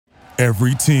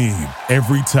Every team,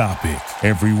 every topic,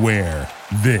 everywhere.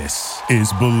 This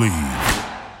is Believe.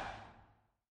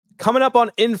 Coming up on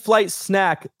In-Flight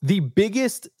Snack, the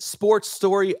biggest sports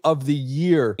story of the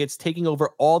year. It's taking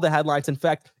over all the headlines. In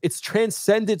fact, it's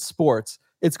transcended sports.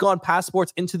 It's gone past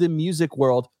sports into the music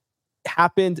world. It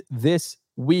happened this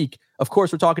week. Of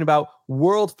course, we're talking about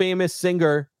world-famous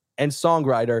singer and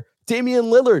songwriter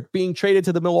Damian Lillard being traded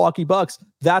to the Milwaukee Bucks.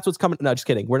 That's what's coming. No, just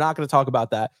kidding. We're not going to talk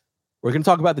about that. We're going to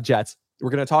talk about the Jets. We're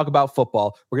going to talk about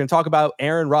football. We're going to talk about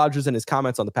Aaron Rodgers and his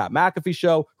comments on the Pat McAfee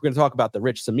show. We're going to talk about the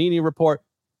Rich Cimini report.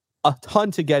 A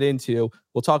ton to get into.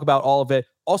 We'll talk about all of it.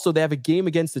 Also, they have a game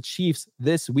against the Chiefs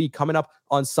this week coming up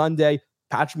on Sunday.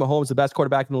 Patrick Mahomes, the best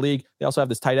quarterback in the league. They also have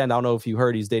this tight end. I don't know if you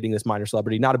heard, he's dating this minor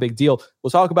celebrity. Not a big deal. We'll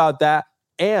talk about that.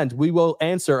 And we will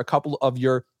answer a couple of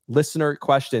your listener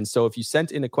questions. So if you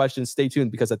sent in a question, stay tuned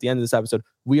because at the end of this episode,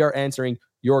 we are answering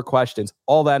your questions.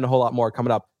 All that and a whole lot more coming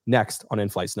up next on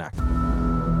In-Flight Snack.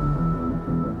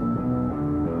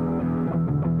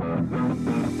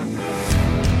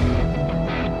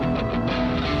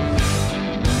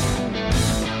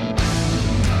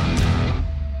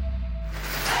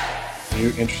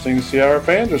 Interesting to see how our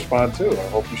fans respond too. I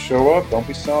hope you show up. Don't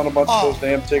be selling a bunch of those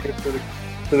damn tickets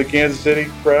for the Kansas City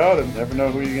crowd, and never know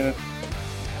who you're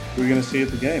gonna see at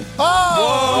the game.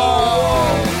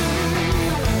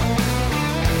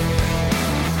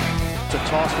 It's a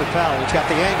toss for Powell. He's got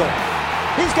the angle.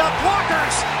 He's got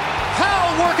blockers.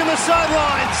 Powell working the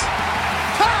sidelines.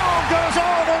 Powell goes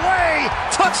all the way.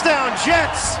 Touchdown,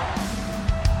 Jets.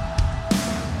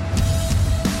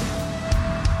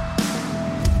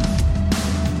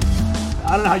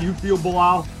 I don't know how you feel,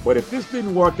 Bilal, but if this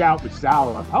didn't work out with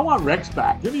Salah, I want Rex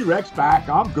back. Give me Rex back.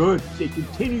 I'm good. They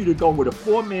continue to go with a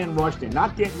four-man rush. They're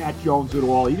not getting at Jones at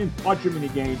all. He didn't touch him in the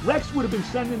game. Rex would have been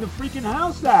sending the freaking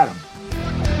house at him.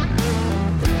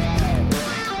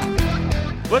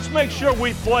 Let's make sure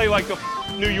we play like the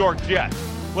New York Jets.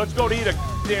 Let's go to eat a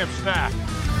damn snack.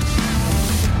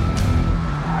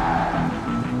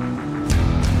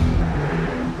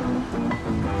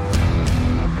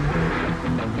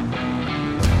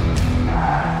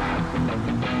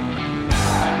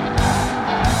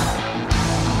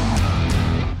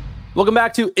 Welcome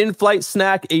back to In-Flight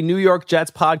Snack, a New York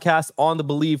Jets podcast on the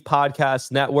Believe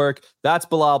Podcast Network. That's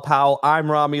Bilal Powell.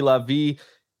 I'm Rami Lavi.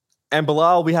 And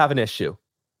Bilal, we have an issue.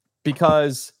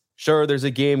 Because, sure, there's a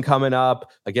game coming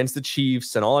up against the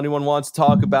Chiefs, and all anyone wants to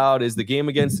talk about is the game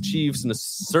against the Chiefs and a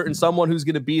certain someone who's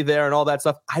going to be there and all that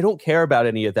stuff. I don't care about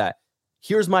any of that.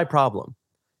 Here's my problem.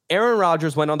 Aaron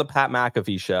Rodgers went on the Pat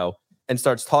McAfee show and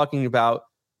starts talking about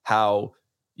how,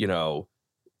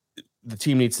 the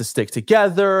team needs to stick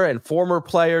together and former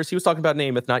players. He was talking about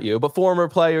Namath, not you, but former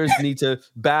players need to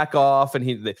back off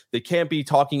and they can't be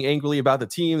talking angrily about the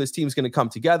team. This team's going to come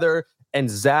together. And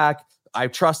Zach, I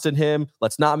trust in him.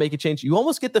 Let's not make a change. You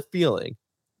almost get the feeling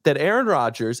that Aaron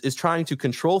Rodgers is trying to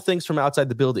control things from outside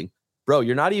the building. Bro,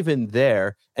 you're not even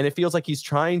there. And it feels like he's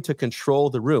trying to control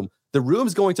the room. The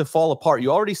room's going to fall apart.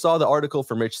 You already saw the article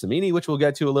from Rich Cimini, which we'll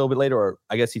get to a little bit later, or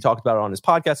I guess he talked about it on his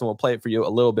podcast, and we'll play it for you a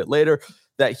little bit later,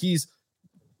 that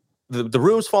the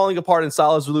room's falling apart and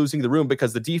Salah's losing the room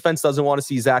because the defense doesn't want to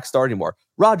see Zach start anymore.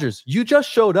 Rodgers, you just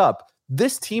showed up.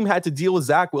 This team had to deal with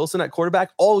Zach Wilson at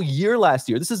quarterback all year last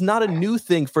year. This is not a new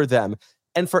thing for them.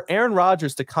 And for Aaron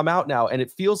Rodgers to come out now, and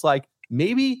it feels like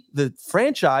maybe the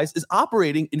franchise is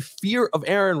operating in fear of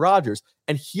Aaron Rodgers.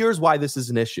 And here's why this is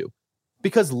an issue.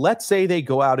 Because let's say they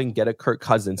go out and get a Kirk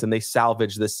Cousins and they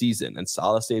salvage this season and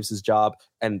Salah saves his job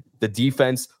and the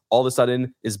defense all of a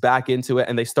sudden is back into it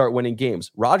and they start winning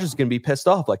games. Rodgers is going to be pissed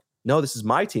off like, no, this is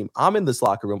my team. I'm in this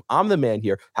locker room. I'm the man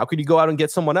here. How could you go out and get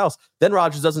someone else? Then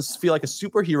Rodgers doesn't feel like a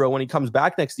superhero when he comes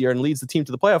back next year and leads the team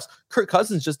to the playoffs. Kirk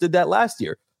Cousins just did that last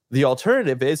year. The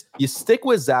alternative is you stick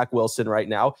with Zach Wilson right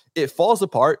now. It falls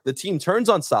apart. The team turns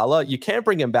on Salah. You can't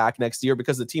bring him back next year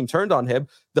because the team turned on him.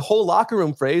 The whole locker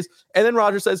room phrase. And then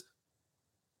Rodgers says,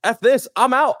 F this,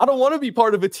 I'm out. I don't want to be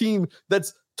part of a team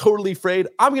that's totally afraid.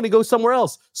 I'm going to go somewhere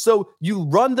else. So you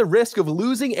run the risk of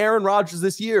losing Aaron Rodgers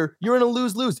this year. You're in a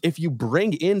lose-lose. If you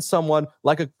bring in someone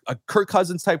like a Kirk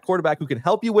Cousins type quarterback who can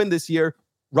help you win this year,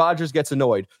 Rodgers gets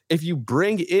annoyed. If you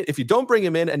don't bring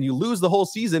him in and you lose the whole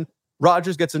season,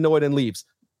 Rodgers gets annoyed and leaves.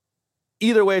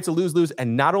 Either way, it's a lose-lose.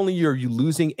 And not only are you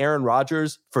losing Aaron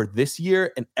Rodgers for this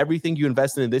year and everything you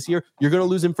invested in this year, you're going to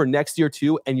lose him for next year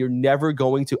too, and you're never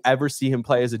going to ever see him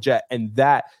play as a Jet. And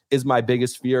that is my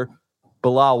biggest fear.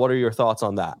 Bilal, what are your thoughts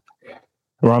on that?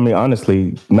 Rami,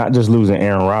 honestly, not just losing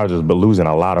Aaron Rodgers, but losing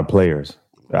a lot of players.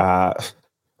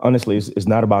 Honestly, it's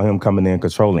not about him coming in and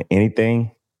controlling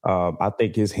anything. I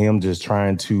think it's him just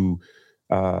trying to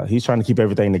He's trying to keep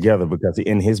everything together because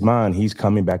in his mind, he's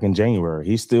coming back in January.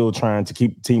 He's still trying to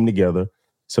keep the team together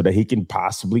so that he can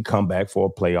possibly come back for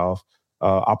a playoff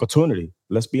opportunity.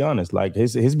 Let's be honest. Like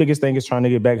his biggest thing is trying to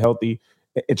get back healthy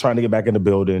and trying to get back in the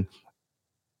building.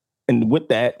 And with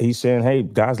that, he's saying, hey,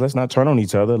 guys, let's not turn on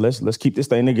each other. Let's keep this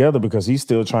thing together because he's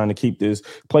still trying to keep this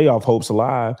playoff hopes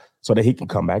alive so that he can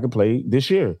come back and play this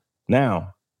year.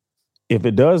 Now, if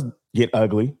it does get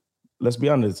ugly, let's be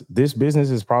honest, this business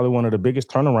is probably one of the biggest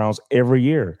turnarounds every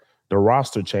year. The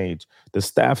roster change, the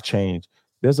staff change.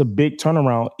 There's a big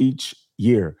turnaround each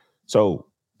year. So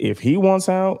if he wants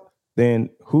out, then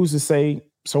who's to say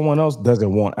someone else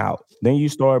doesn't want out? Then you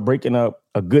start breaking up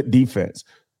a good defense.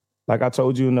 Like I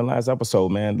told you in the last episode,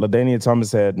 man, LaDainian Thomas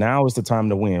said, now is the time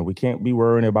to win. We can't be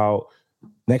worrying about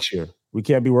next year. We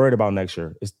can't be worried about next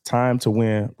year. It's time to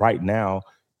win right now.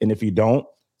 And if you don't,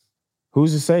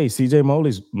 who's to say CJ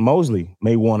Mosley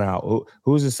may want out?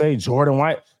 Who's to say Jordan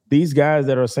White? These guys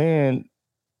that are saying,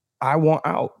 I want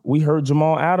out. We heard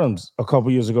Jamal Adams a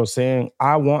couple years ago saying,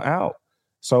 I want out.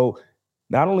 So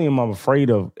not only am I afraid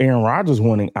of Aaron Rodgers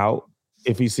wanting out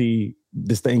if he see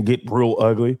this thing get real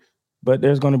ugly, but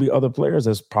there's going to be other players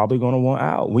that's probably going to want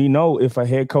out. We know if a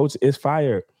head coach is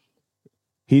fired,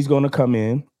 he's going to come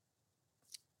in.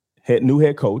 New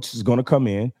head coach is going to come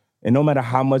in. And no matter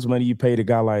how much money you pay a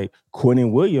guy like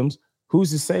Quinnen Williams, who's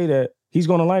to say that he's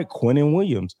going to like Quinnen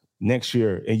Williams next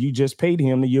year and you just paid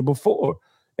him the year before?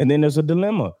 And then there's a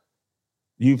dilemma.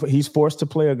 He's forced to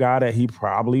play a guy that he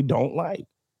probably don't like.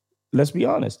 Let's be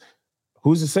honest.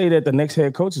 Who's to say that the next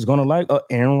head coach is going to like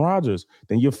Aaron Rodgers?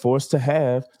 Then you're forced to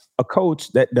have a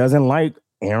coach that doesn't like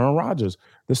Aaron Rodgers.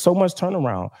 There's so much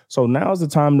turnaround. So now's the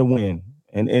time to win.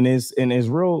 And it's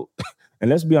real. And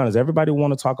let's be honest, everybody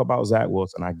want to talk about Zach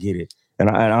Wilson. I get it. And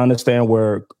I understand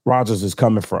where Rodgers is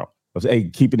coming from. Hey,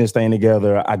 keeping this thing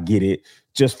together, I get it,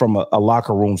 just from a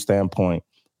locker room standpoint.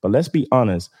 But let's be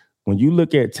honest, when you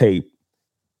look at tape,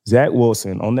 Zach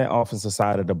Wilson on that offensive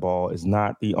side of the ball is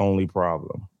not the only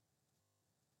problem.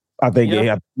 I think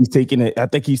he's taking it. I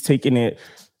think he's taking it.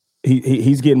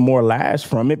 He's getting more lash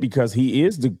from it because he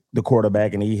is the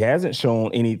quarterback and he hasn't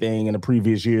shown anything in the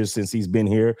previous years since he's been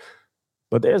here.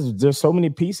 But there's so many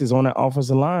pieces on that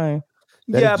offensive line.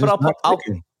 But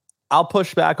I'll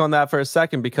push back on that for a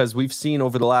second because we've seen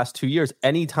over the last 2 years,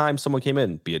 anytime someone came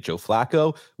in, be it Joe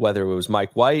Flacco, whether it was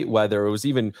Mike White, whether it was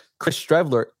even Chris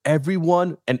Streveler,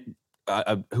 everyone, and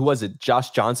who was it?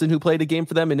 Josh Johnson, who played a game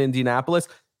for them in Indianapolis.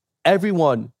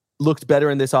 Everyone looked better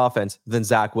in this offense than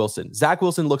Zach Wilson. Zach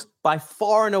Wilson looks by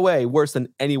far and away worse than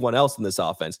anyone else in this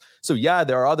offense. So yeah,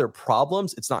 there are other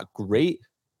problems. It's not great,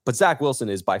 but Zach Wilson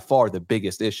is by far the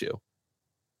biggest issue.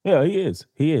 Yeah, he is.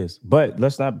 He is. But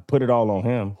let's not put it all on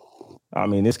him. I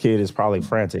mean, this kid is probably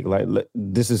frantic. Like,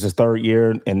 this is his third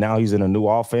year, and now he's in a new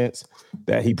offense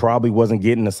that he probably wasn't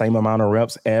getting the same amount of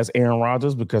reps as Aaron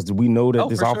Rodgers because we know that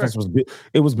this offense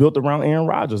was built around Aaron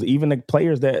Rodgers. Even the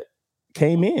players that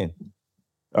came in,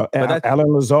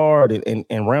 Alan Lazard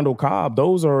and Randall Cobb,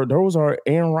 those are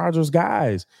Aaron Rodgers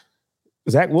guys.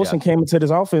 Zach Wilson came into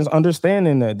this offense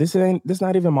understanding that this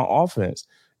not even my offense.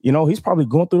 You know, he's probably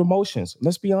going through the motions.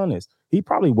 Let's be honest. He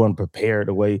probably wasn't prepared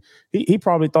the way he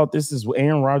probably thought this is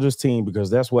Aaron Rodgers' team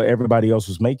because that's what everybody else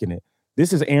was making it.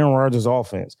 This is Aaron Rodgers'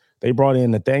 offense. They brought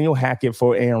in Nathaniel Hackett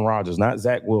for Aaron Rodgers, not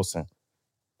Zach Wilson.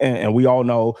 And we all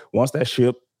know once that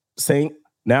ship sank,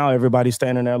 now everybody's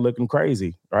standing there looking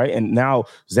crazy, right? And now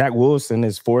Zach Wilson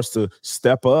is forced to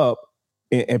step up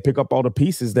and pick up all the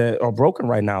pieces that are broken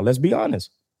right now. Let's be honest.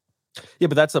 Yeah,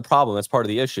 but that's the problem. That's part of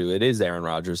the issue. It is Aaron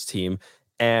Rodgers' team,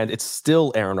 and it's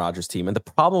still Aaron Rodgers' team. And the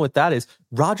problem with that is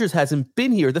Rodgers hasn't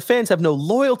been here. The fans have no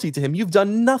loyalty to him. You've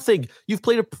done nothing. You've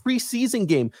played a preseason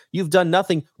game. You've done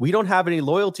nothing. We don't have any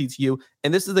loyalty to you.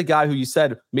 And this is the guy who you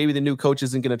said maybe the new coach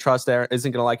isn't going to trust Aaron,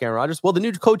 isn't going to like Aaron Rodgers. Well, the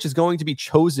new coach is going to be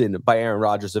chosen by Aaron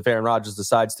Rodgers if Aaron Rodgers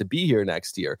decides to be here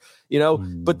next year. You know,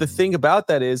 but the thing about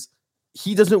that is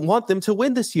he doesn't want them to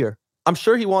win this year. I'm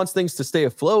sure he wants things to stay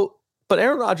afloat, but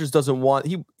Aaron Rodgers doesn't want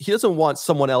he doesn't want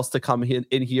someone else to come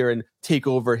in here and take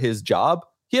over his job.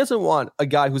 He doesn't want a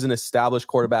guy who's an established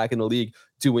quarterback in the league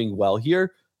doing well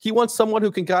here. He wants someone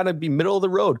who can kind of be middle of the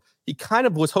road. He kind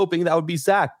of was hoping that would be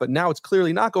Zach, but now it's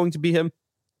clearly not going to be him.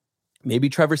 Maybe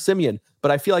Trevor Siemian,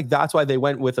 but I feel like that's why they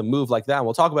went with a move like that. And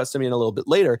we'll talk about Siemian a little bit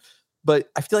later, but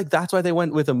I feel like that's why they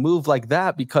went with a move like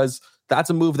that because that's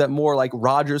a move that more like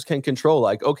Rodgers can control.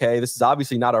 Like, okay, this is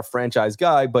obviously not our franchise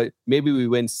guy, but maybe we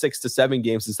win 6 to 7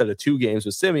 games instead of 2 games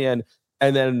with Siemian,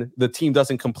 and then the team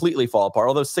doesn't completely fall apart.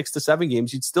 Although 6 to 7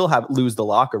 games, you'd still lose the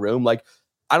locker room. Like,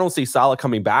 I don't see Saleh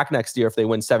coming back next year if they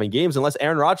win 7 games, unless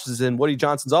Aaron Rodgers is in Woody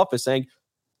Johnson's office saying,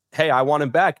 hey, I want him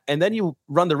back. And then you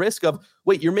run the risk of,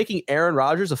 wait, you're making Aaron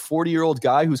Rodgers, a 40-year-old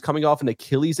guy who's coming off an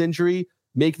Achilles injury,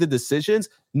 make the decisions.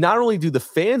 Not only do the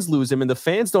fans lose him and the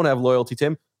fans don't have loyalty to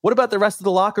him, what about the rest of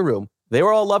the locker room? They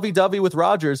were all lovey-dovey with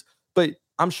Rodgers, but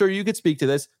I'm sure you could speak to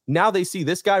this. Now they see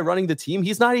this guy running the team.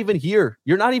 He's not even here.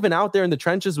 You're not even out there in the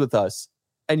trenches with us.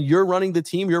 And you're running the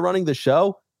team. You're running the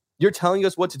show. You're telling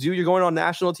us what to do. You're going on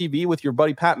national TV with your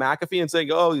buddy Pat McAfee and saying,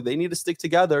 oh, they need to stick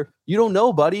together. You don't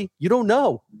know, buddy. You don't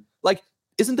know. Like,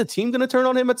 isn't the team going to turn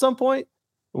on him at some point?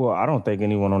 Well, I don't think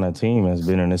anyone on that team has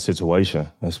been in this situation,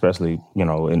 especially, in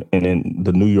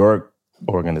the New York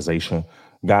organization.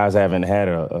 Guys haven't had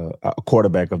a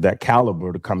quarterback of that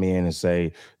caliber to come in and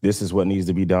say, this is what needs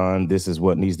to be done. This is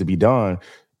what needs to be done.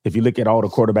 If you look at all the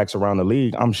quarterbacks around the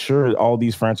league, I'm sure all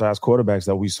these franchise quarterbacks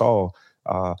that we saw,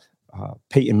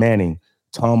 Peyton Manning,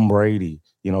 Tom Brady,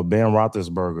 Ben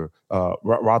Roethlisberger,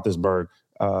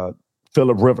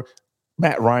 Phillip Rivers,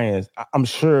 Matt Ryan, I'm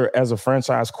sure as a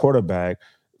franchise quarterback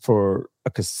for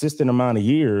a consistent amount of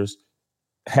years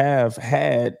have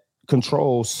had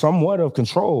somewhat of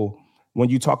control when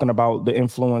you're talking about the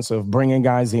influence of bringing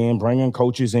guys in, bringing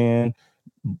coaches in,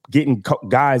 getting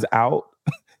guys out.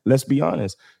 Let's be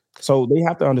honest. So they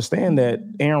have to understand that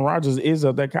Aaron Rodgers is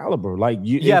of that caliber. But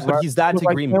he's that to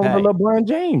Green Bay. LeBron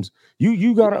James.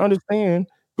 You got to understand,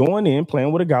 going in,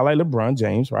 playing with a guy like LeBron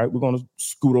James, right? We're going to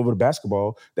scoot over the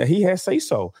basketball, that he has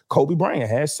say-so. Kobe Bryant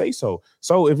has say-so.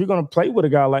 So if you're going to play with a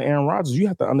guy like Aaron Rodgers, you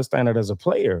have to understand it as a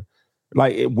player.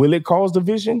 Will it cause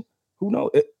division? Who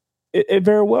knows? It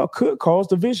very well could cause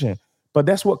division. But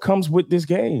that's what comes with this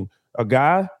game. A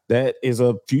guy that is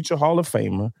a future Hall of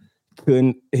Famer,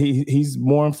 he's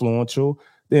more influential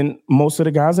than most of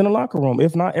the guys in the locker room,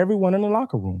 if not everyone in the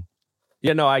locker room.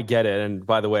 Yeah, no, I get it. And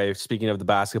by the way, speaking of the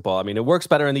basketball, I mean, it works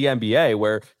better in the NBA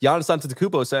where Giannis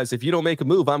Antetokounmpo says, if you don't make a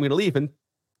move, I'm going to leave. And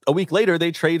a week later,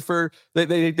 they trade for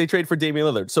Damian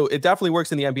Lillard. So it definitely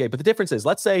works in the NBA. But the difference is,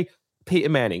 let's say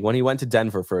Peyton Manning, when he went to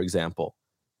Denver, for example,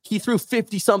 he threw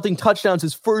 50-something touchdowns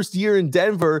his first year in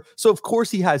Denver. So of course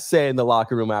he has say in the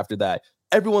locker room after that.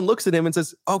 Everyone looks at him and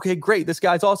says, okay, great, this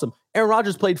guy's awesome. Aaron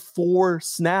Rodgers played 4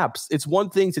 snaps. It's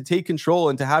one thing to take control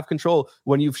and to have control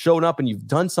when you've shown up and you've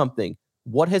done something.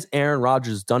 What has Aaron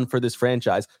Rodgers done for this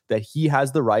franchise that he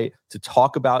has the right to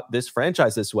talk about this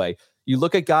franchise this way? You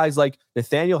look at guys like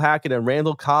Nathaniel Hackett and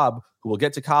Randall Cobb, who we'll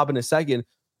get to Cobb in a second.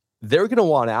 They're going to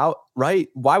want out, right?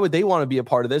 Why would they want to be a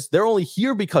part of this? They're only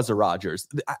here because of Rodgers.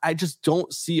 I just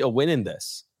don't see a win in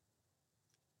this.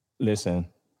 Listen,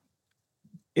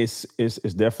 it's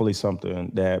definitely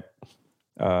something that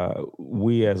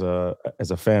we as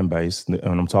a fan base, and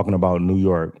I'm talking about New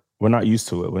York, we're not used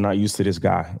to it. We're not used to this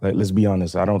guy. Let's be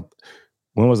honest.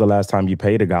 When was the last time you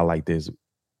paid a guy like this?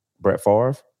 Brett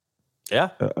Favre? Yeah.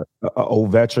 An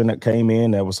old veteran that came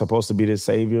in that was supposed to be the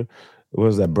savior. What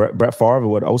was that? Brett Favre,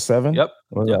 what, 07? Yep.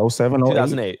 Was it 07,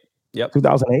 2008. Yep.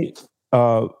 2008.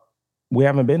 We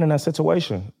haven't been in that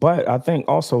situation. But I think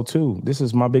also, too, this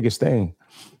is my biggest thing.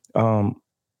 The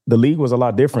league was a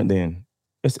lot different then.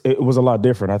 It was a lot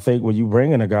different. I think when you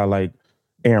bring in a guy like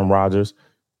Aaron Rodgers,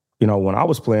 when I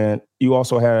was playing, you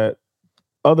also had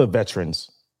other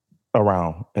veterans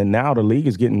around. And now the league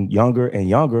is getting younger and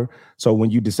younger. So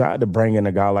when you decide to bring in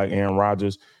a guy like Aaron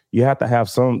Rodgers, you have to have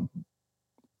some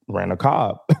Randall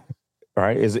Cobb,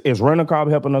 right? Is Randall Cobb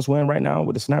helping us win right now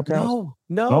with the snap counts?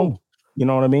 No. You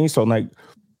know what I mean? So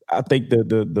I think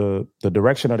the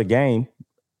direction of the game,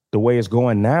 the way it's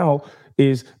going now,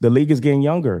 is the league is getting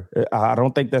younger. I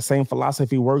don't think that same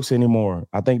philosophy works anymore.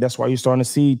 I think that's why you're starting to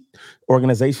see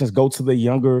organizations go to the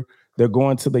younger. They're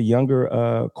going to the younger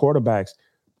quarterbacks,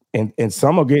 and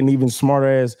some are getting even smarter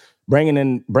as bringing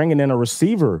in a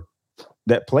receiver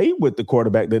that played with the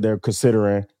quarterback that they're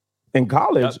considering in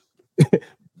college. Yep.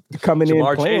 Coming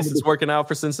Jamar in, playing Chase is working out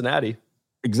for Cincinnati.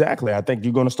 Exactly. I think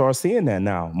you're going to start seeing that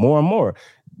now more and more.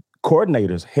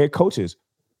 Coordinators, head coaches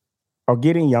are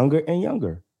getting younger and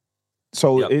younger.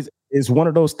 So it's one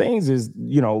of those things is,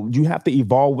 you have to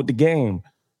evolve with the game.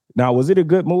 Now, was it a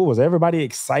good move? Was everybody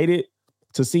excited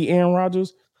to see Aaron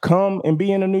Rodgers come and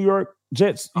be in a New York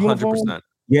Jets uniform? 100%.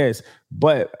 Yes.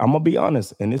 But I'm going to be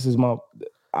honest, and this is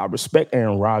I respect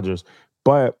Aaron Rodgers,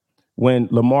 but when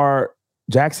Lamar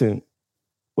Jackson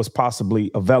was possibly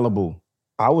available,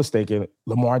 I was thinking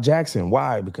Lamar Jackson.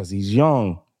 Why? Because he's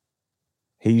young.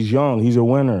 He's young. He's a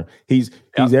winner. He's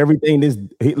everything.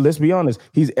 Let's be honest.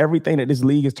 He's everything that this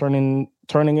league is turning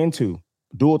into.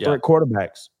 Dual threat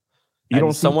quarterbacks. You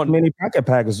don't see many pocket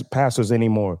passers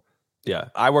anymore. Yeah,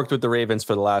 I worked with the Ravens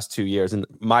for the last 2 years, and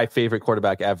my favorite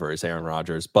quarterback ever is Aaron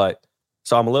Rodgers.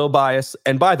 So I'm a little biased.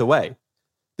 And by the way,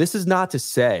 this is not to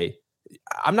say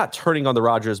I'm not turning on the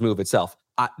Rodgers move itself.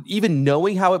 even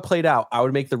knowing how it played out, I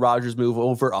would make the Rodgers move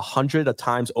over 100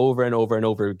 times over and over and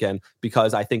over again,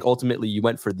 because I think ultimately you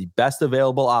went for the best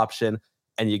available option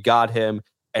and you got him.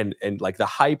 And like the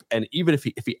hype, and even if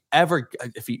he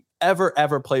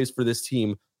ever plays for this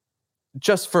team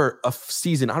just for a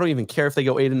season, I don't even care if they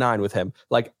go 8-9 with him.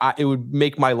 Like it would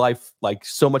make my life like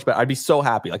so much better. I'd be so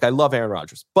happy. Like I love Aaron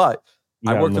Rodgers, but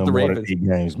I worked with the Ravens. 8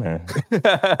 games, man.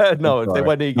 No, if they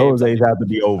win 8 games, those days have to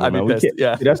be over, man.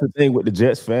 Yeah, that's the thing with the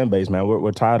Jets fan base, man.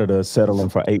 We're tired of settling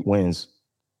for 8 wins.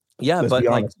 Yeah, but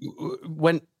like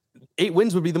when 8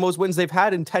 wins would be the most wins they've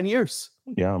had in 10 years.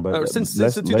 Yeah, but since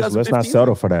let's not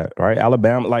settle for that, right?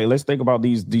 Alabama, like let's think about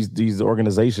these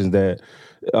organizations that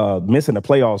missing the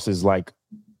playoffs is like.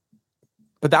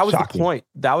 But that was shocking. the point.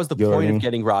 That was the point of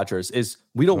getting Rodgers is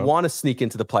we don't want to sneak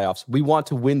into the playoffs. We want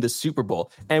to win the Super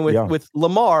Bowl. And with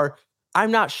Lamar,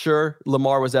 I'm not sure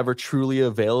Lamar was ever truly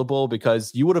available,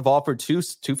 because you would have offered two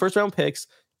first-round picks,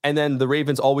 and then the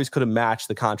Ravens always could have matched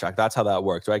the contract. That's how that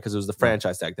worked, right? Because it was the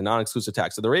franchise tag, the non-exclusive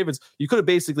tag. So the Ravens, you could have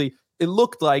basically, it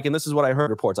looked like, and this is what I heard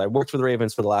reports. I worked for the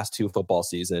Ravens for the last 2 football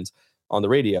seasons on the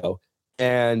radio,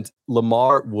 and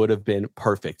Lamar would have been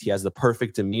perfect. He has the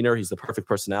perfect demeanor. He's the perfect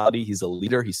personality. He's a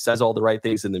leader. He says all the right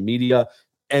things in the media.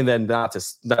 And then not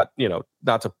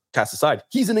to cast aside,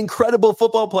 he's an incredible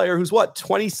football player who's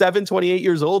 27, 28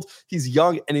 years old. He's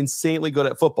young and insanely good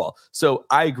at football. So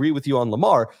I agree with you on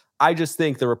Lamar. I just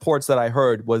think the reports that I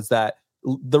heard was that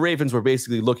the Ravens were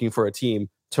basically looking for a team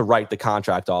to write the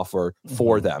contract offer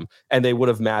for them, and they would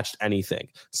have matched anything.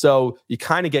 So you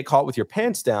kind of get caught with your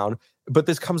pants down, but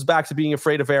this comes back to being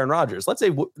afraid of Aaron Rodgers. Let's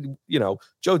say,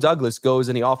 Joe Douglas goes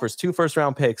and he offers 2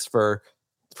 first-round picks for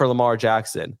Lamar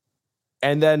Jackson,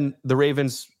 and then the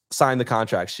Ravens sign the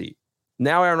contract sheet.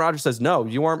 Now Aaron Rodgers says, no,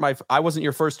 I wasn't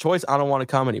your first choice. I don't want to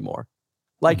come anymore.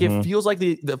 Like it feels like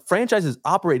the franchise is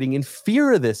operating in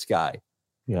fear of this guy.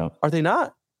 Yeah. Are they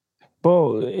not?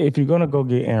 Well, if you're going to go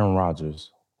get Aaron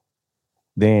Rodgers,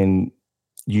 then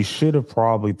you should have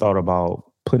probably thought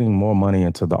about putting more money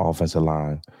into the offensive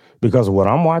line, because what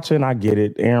I'm watching, I get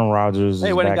it. Aaron Rodgers.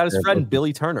 Hey, when he got his friend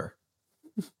Billy Turner.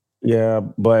 Yeah,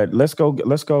 but let's go.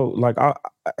 Like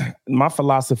my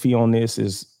philosophy on this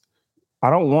is, I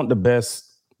don't want the best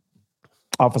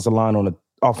offensive lineman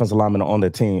on the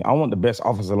team. I want the best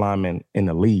offensive lineman in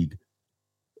the league,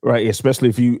 right? Especially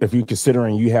if you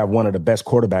considering you have one of the best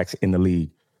quarterbacks in the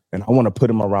league, and I want to put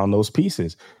him around those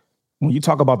pieces. When you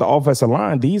talk about the offensive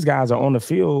line, these guys are on the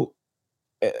field.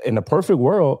 In the perfect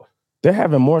world, they're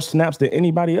having more snaps than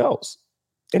anybody else.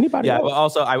 Yeah, but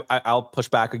also I'll push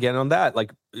back again on that.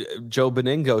 Like Joe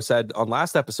Beningo said on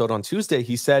last episode on Tuesday,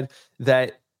 he said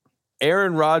that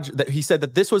Aaron Rodgers, he said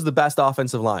that this was the best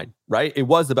offensive line, right? It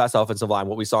was the best offensive line.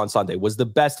 What we saw on Sunday was the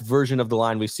best version of the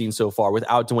line we've seen so far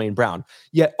without Dwayne Brown.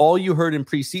 Yet all you heard in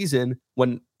preseason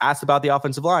when asked about the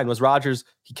offensive line was Rodgers.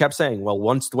 He kept saying, well,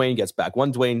 once Dwayne gets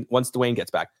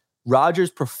back. Rodgers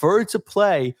preferred to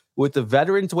play with the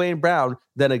veteran Dwayne Brown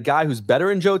than a guy who's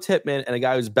better in Joe Tippmann and a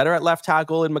guy who's better at left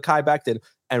tackle in Mekhi Becton.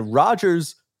 And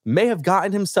Rodgers may have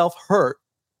gotten himself hurt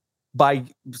by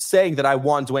saying that I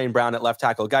want Dwayne Brown at left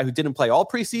tackle, a guy who didn't play all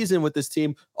preseason with this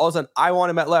team. All of a sudden, I want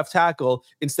him at left tackle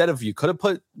instead of, you could have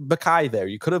put Mekhi there.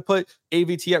 You could have put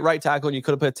AVT at right tackle, and you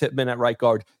could have put Tippmann at right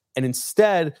guard. And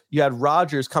instead, you had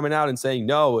Rodgers coming out and saying,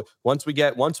 no, once we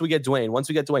get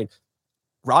Dwayne.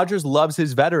 Rodgers loves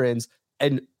his veterans.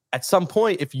 And at some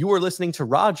point, if you were listening to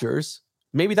Rodgers,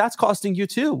 maybe that's costing you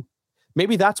too.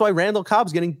 Maybe that's why Randall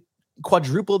Cobb's getting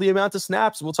quadruple the amount of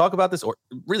snaps. We'll talk about this, or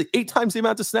really 8 times the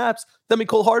amount of snaps that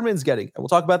Mecole Hardman's getting. And we'll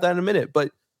talk about that in a minute.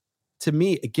 But to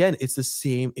me, again, it's the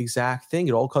same exact thing.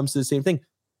 It all comes to the same thing.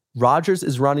 Rodgers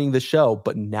is running the show,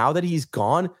 but now that he's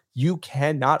gone, you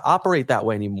cannot operate that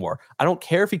way anymore. I don't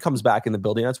care if he comes back in the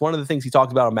building. That's one of the things he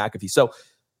talked about on McAfee. So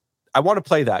I want to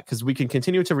play that because we can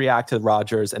continue to react to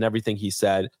Rodgers and everything he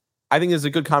said. I think this is a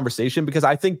good conversation because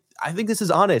I think this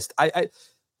is honest.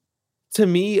 To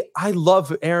me, I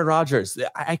love Aaron Rodgers.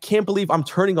 I can't believe I'm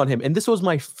turning on him. And this was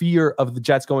my fear of the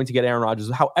Jets going to get Aaron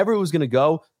Rodgers. However it was going to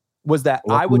go was that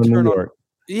I would turn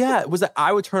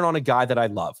on a guy that I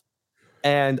love.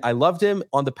 And I loved him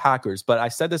on the Packers, but I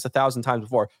said this 1,000 times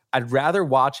before. I'd rather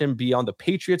watch him be on the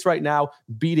Patriots right now,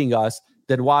 beating us,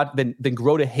 than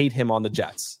grow to hate him on the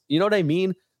Jets. You know what I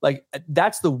mean? Like,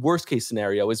 that's the worst case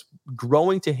scenario, is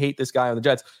growing to hate this guy on the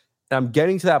Jets. And I'm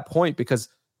getting to that point because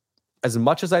as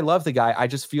much as I love the guy, I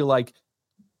just feel like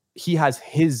he has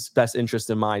his best interest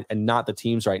in mind and not the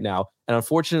team's right now. And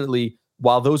unfortunately,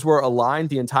 while those were aligned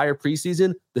the entire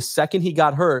preseason, the second he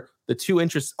got hurt, the two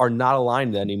interests are not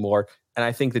aligned anymore. And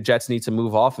I think the Jets need to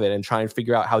move off of it and try and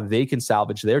figure out how they can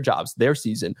salvage their jobs, their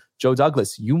season. Joe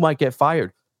Douglas, you might get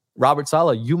fired. Robert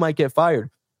Saleh, you might get fired.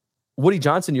 Woody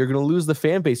Johnson, you're going to lose the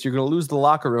fan base. You're going to lose the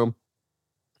locker room.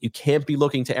 You can't be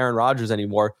looking to Aaron Rodgers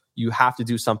anymore. You have to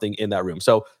do something in that room.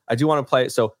 So I do want to play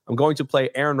it. So I'm going to play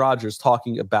Aaron Rodgers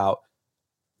talking about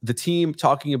the team,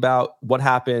 talking about what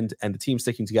happened and the team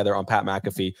sticking together on Pat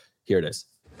McAfee. Here it is.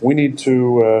 We need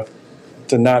to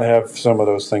not have some of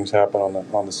those things happen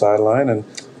on the sideline and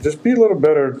just be a little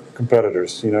better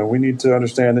competitors. You know, we need to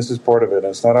understand this is part of it. And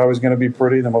it's not always going to be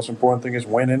pretty. The most important thing is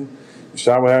winning. You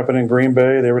saw what happened in Green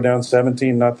Bay. They were down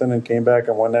 17-0 and came back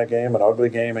and won that game, an ugly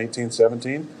game, 18-17.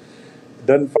 It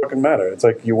doesn't fucking matter. It's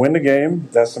like you win the game.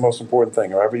 That's the most important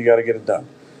thing. However, you got to get it done.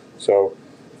 So,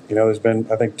 you know, there's been,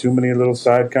 I think, too many little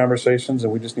side conversations,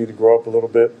 and we just need to grow up a little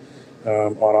bit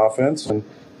on offense and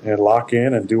lock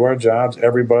in and do our jobs,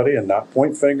 everybody, and not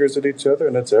point fingers at each other.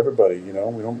 And that's everybody. You know,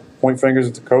 we don't point fingers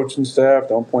at the coaching staff.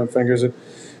 Don't point fingers at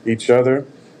each other.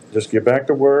 Just get back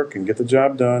to work and get the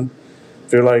job done.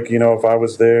 Feel like, you know, if I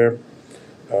was there,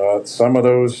 some of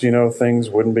those, you know, things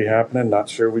wouldn't be happening. Not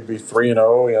sure we'd be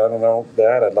 3-0. Yeah, I don't know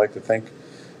that. I'd like to think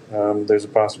there's a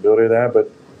possibility of that,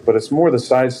 but it's more the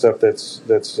side stuff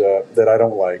that I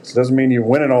don't like. It doesn't mean you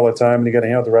win it all the time and you got to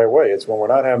handle it the right way. It's when we're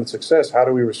not having success, how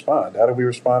do we respond? How do we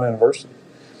respond in adversity?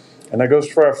 And that goes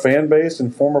for our fan base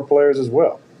and former players as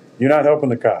well. You're not helping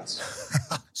the cause.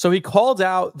 So he called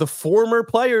out the former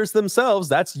players themselves.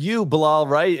 That's you, Bilal,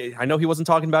 right? I know he wasn't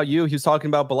talking about you. He was talking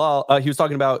about Bilal. He was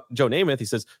talking about Joe Namath. He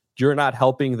says, you're not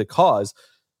helping the cause.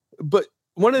 But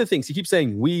one of the things, he keeps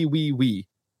saying, we.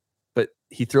 But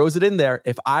he throws it in there.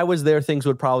 If I was there, things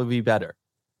would probably be better.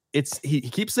 He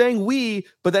keeps saying we,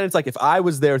 but then it's like, if I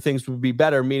was there, things would be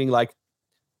better, meaning like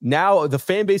now the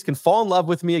fan base can fall in love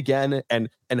with me again and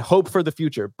hope for the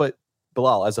future. But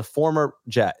Bilal, as a former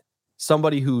Jet,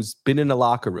 somebody who's been in a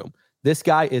locker room, this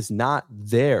guy is not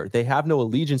there. They have no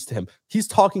allegiance to him. He's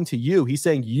talking to you. He's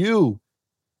saying, you,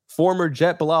 former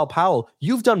Jet Bilal Powell,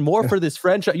 you've done more for this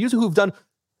franchise. You who've done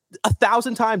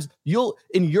 1,000 times,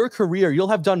 in your career, you'll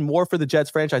have done more for the Jets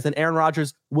franchise than Aaron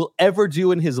Rodgers will ever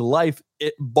do in his life,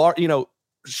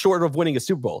 short of winning a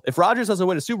Super Bowl. If Rodgers doesn't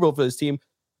win a Super Bowl for this team,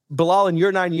 Bilal, in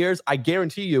your 9 years, I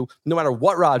guarantee you, no matter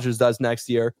what Rodgers does next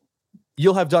year,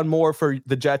 you'll have done more for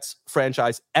the Jets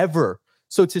franchise ever.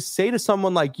 So to say to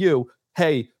someone like you,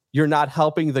 hey, you're not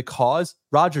helping the cause,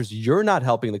 Rodgers, you're not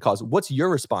helping the cause. What's your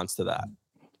response to that?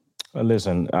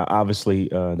 Listen, obviously,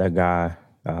 that guy,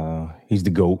 he's the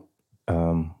GOAT.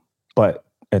 But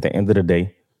at the end of the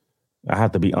day, I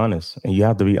have to be honest, and you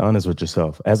have to be honest with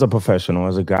yourself. As a professional,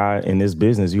 as a guy in this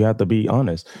business, you have to be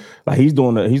honest. Like he's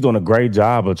doing a great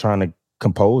job of trying to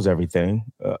compose everything.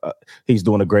 He's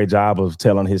doing a great job of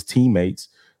telling his teammates,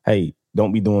 hey,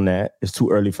 don't be doing that. It's too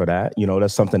early for that. You know,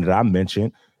 that's something that I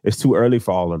mentioned. It's too early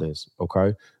for all of this.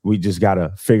 Okay. We just got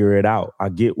to figure it out. I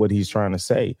get what he's trying to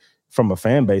say. From a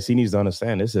fan base, he needs to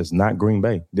understand this is not Green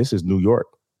Bay. This is New York.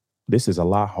 This is a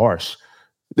lot harsh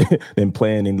than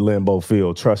playing in Lambeau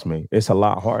Field. Trust me, it's a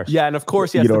lot harsh. Yeah, and of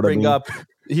course he has to bring up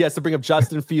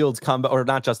Justin Fields comeback, or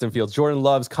not Justin Fields, Jordan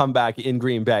Love's comeback in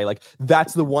Green Bay. Like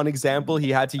that's the one example he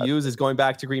had to use is going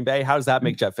back to Green Bay. How does that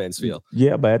make Jet fans feel?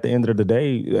 Yeah, but at the end of the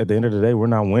day, we're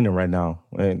not winning right now,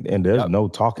 and there's no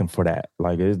talking for that.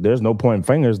 Like there's no pointing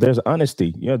fingers. There's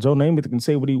honesty. Yeah, Joe Namath can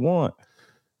say what he wants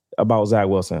about Zach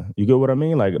Wilson. You get what I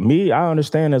mean? Like me, I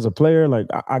understand as a player, like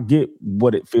I get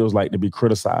what it feels like to be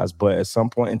criticized, but at some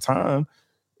point in time,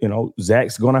 you know,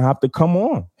 Zach's going to have to come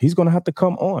on. He's going to have to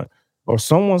come on, or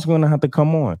someone's going to have to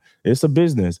come on. It's a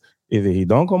business. Either he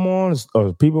don't come on,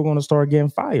 or people are going to start getting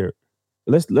fired.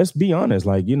 Let's be honest.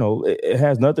 Like, you know, it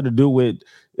has nothing to do with,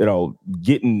 you know,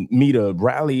 getting me to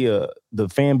rally the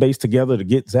fan base together to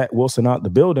get Zach Wilson out the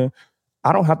building.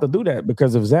 I don't have to do that,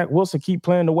 because if Zach Wilson keep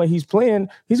playing the way he's playing,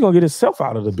 he's going to get himself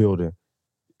out of the building.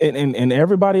 And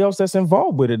everybody else that's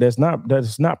involved with it that's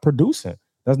not producing,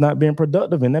 that's not being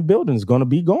productive in that building is going to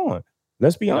be gone.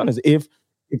 Let's be honest. If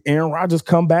Aaron Rodgers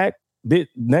come back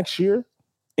next year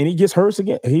and he gets hurt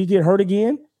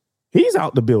again, he's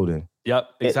out the building. Yep,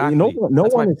 exactly. No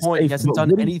That's one my is point. safe. He hasn't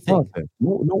done anything.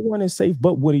 No one is safe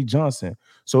but Woody Johnson.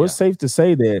 So it's safe to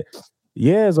say that,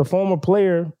 as a former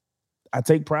player, I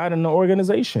take pride in the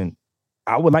organization.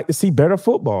 I would like to see better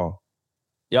football.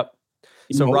 Yep.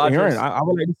 So Rodgers, Aaron, I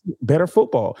would like to see better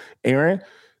football. Aaron,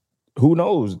 who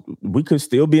knows? We could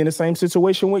still be in the same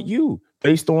situation with you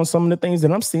based on some of the things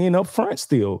that I'm seeing up front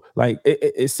still. Like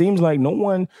it seems like no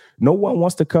one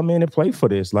wants to come in and play for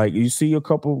this. Like you see a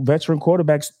couple veteran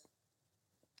quarterbacks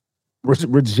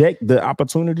reject the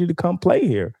opportunity to come play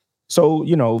here. So,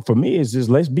 you know, for me, it's just,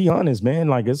 let's be honest, man.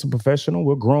 Like, it's a professional.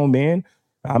 We're grown men.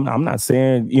 I'm not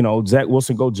saying, you know, Zach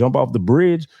Wilson go jump off the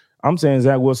bridge. I'm saying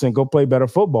Zach Wilson go play better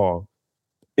football.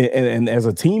 And as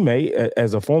a teammate,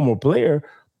 as a former player,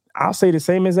 I'll say the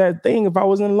same exact thing if I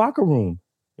was in the locker room.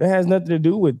 It has nothing to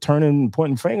do with turning,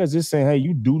 pointing fingers, just saying, hey,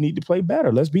 you do need to play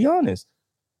better. Let's be honest.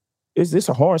 It's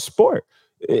a hard sport.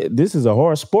 This is a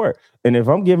hard sport. And if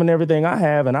I'm giving everything I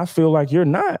have and I feel like you're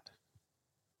not,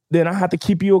 then I have to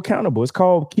keep you accountable. It's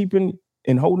called keeping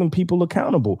and holding people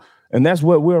accountable. And that's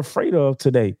what we're afraid of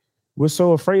today. We're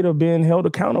so afraid of being held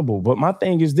accountable. But my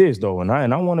thing is this, though, and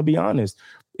I want to be honest.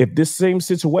 If this same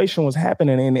situation was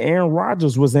happening and Aaron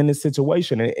Rodgers was in this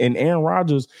situation and Aaron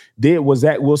Rodgers did what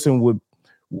Zach Wilson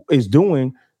is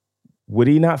doing, would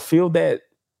he not feel that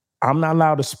I'm not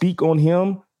allowed to speak on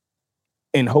him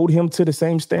and hold him to the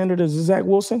same standard as Zach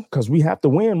Wilson? Because we have to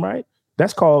win, right?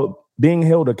 That's called being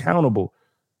held accountable.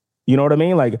 You know what I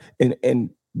mean? Like, and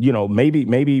you know,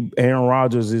 maybe Aaron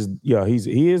Rodgers is,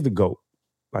 he is the GOAT.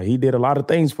 Like, he did a lot of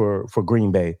things for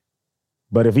Green Bay.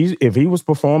 But if he was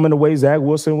performing the way Zach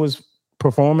Wilson was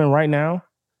performing right now,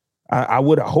 I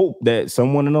would hope that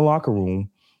someone in the locker room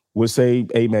would say,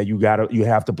 hey man, you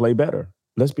have to play better.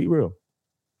 Let's be real.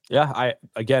 Yeah, I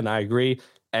agree.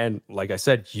 And like I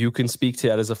said, you can speak to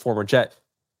that as a former Jet.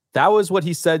 That was what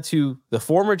he said to the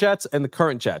former Jets and the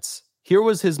current Jets. Here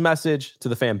was his message to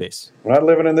the fan base. We're not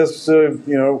living in this,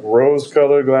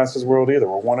 rose-colored glasses world either.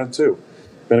 We're 1-2.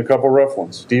 Been a couple rough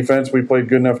ones. Defense, we played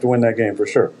good enough to win that game for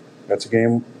sure. That's a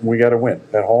game we got to win.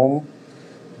 At home,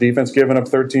 defense giving up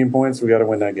 13 points, we got to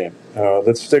win that game.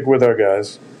 Let's stick with our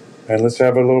guys, and let's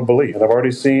have a little belief. And I've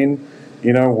already seen,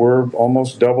 we're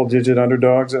almost double-digit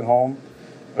underdogs at home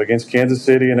against Kansas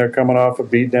City, and they're coming off a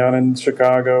beat down in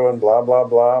Chicago and blah, blah,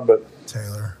 blah. But,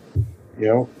 Taylor,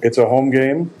 it's a home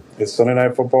game. It's Sunday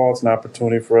Night Football. It's an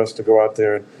opportunity for us to go out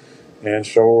there and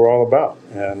show what we're all about.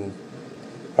 And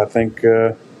I think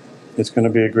it's going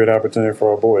to be a great opportunity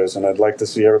for our boys. And I'd like to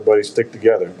see everybody stick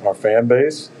together, our fan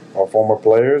base, our former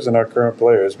players, and our current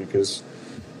players, because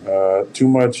too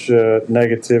much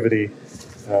negativity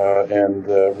and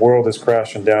the world is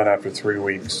crashing down after 3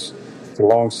 weeks. It's a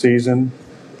long season,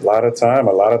 a lot of time,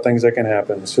 a lot of things that can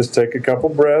happen. Let's just take a couple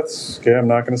breaths. Okay, I'm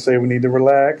not going to say we need to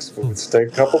relax, but let's take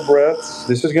a couple breaths.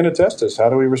 This is going to test us. How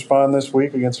do we respond this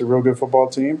week against a real good football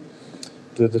team,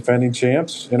 the defending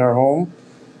champs in our home?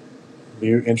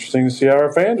 Be interesting to see how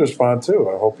our fans respond too.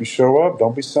 I hope you show up.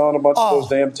 Don't be selling a bunch of those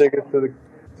damn tickets to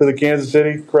the Kansas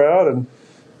City crowd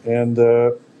and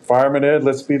Fireman Ed.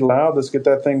 Let's be loud. Let's get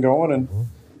that thing going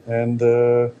and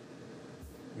you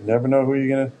never know who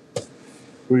you're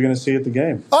gonna see at the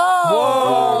game.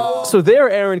 Oh! So there,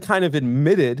 Aaron kind of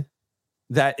admitted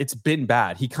that it's been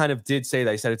bad. He kind of did say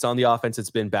that. He said it's on the offense,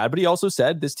 it's been bad. But he also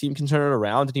said this team can turn it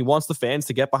around, and he wants the fans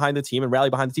to get behind the team and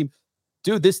rally behind the team.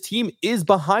 Dude, this team is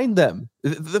behind them.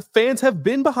 The fans have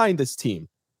been behind this team.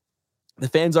 The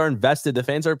fans are invested. The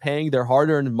fans are paying their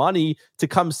hard-earned money to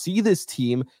come see this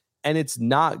team, and it's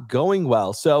not going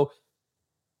well. So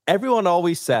everyone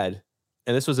always said,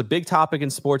 and this was a big topic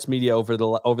in sports media over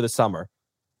the summer,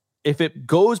 if it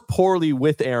goes poorly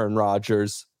with Aaron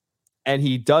Rodgers and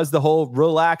he does the whole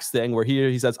relax thing where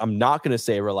he says, I'm not going to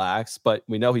say relax, but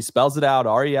we know he spells it out,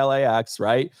 RELAX,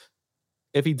 right?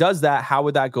 If he does that, how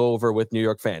would that go over with New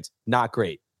York fans? Not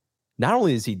great. Not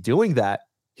only is he doing that,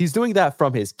 he's doing that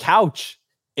from his couch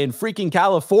in freaking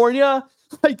California.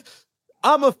 Like,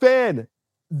 I'm a fan.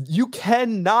 You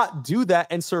cannot do that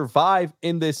and survive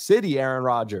in this city, Aaron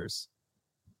Rodgers.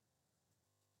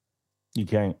 You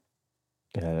can't.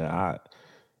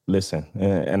 Listen,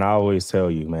 and I always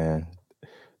tell you, man,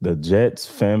 the Jets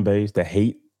fan base, the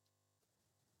hate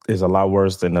is a lot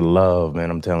worse than the love, man.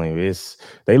 I'm telling you,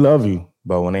 they love you,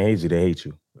 but when they hate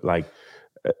you. Like,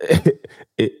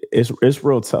 it's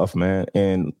real tough, man.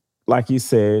 And like you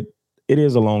said, it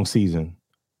is a long season.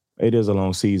 It is a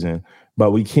long season,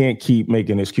 but we can't keep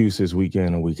making excuses week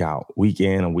in and week out.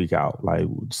 Like,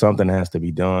 something has to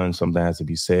be done. Something has to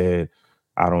be said.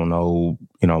 I don't know,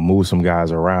 move some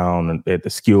guys around at the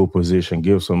skill position,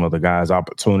 give some other guys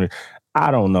opportunity.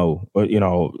 I don't know. But,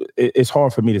 it's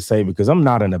hard for me to say because I'm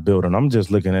not in the building. I'm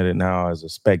just looking at it now as a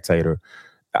spectator.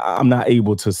 I'm not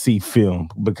able to see film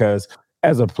because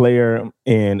as a player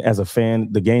and as a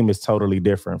fan, the game is totally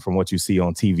different from what you see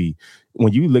on TV.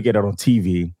 When you look at it on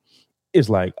TV, it's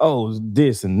like, oh,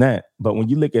 this and that. But when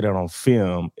you look at it on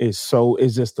film, it's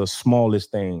just the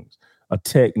smallest things, a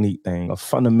technique thing, a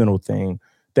fundamental thing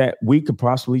that we could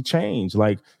possibly change.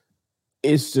 Like,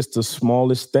 it's just the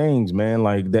smallest things, man,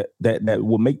 like that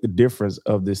will make the difference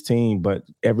of this team. But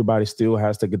everybody still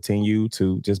has to continue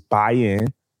to just buy in.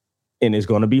 And it's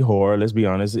going to be hard. Let's be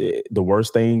honest. The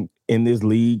worst thing in this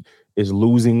league is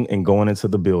losing and going into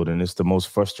the building. It's the most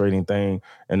frustrating thing.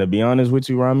 And to be honest with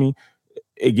you, Rami,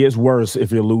 it gets worse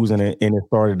if you're losing it and it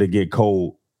started to get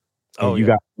cold. And you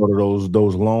got to go to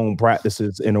those long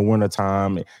practices in the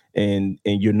wintertime, and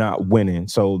you're not winning.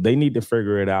 So they need to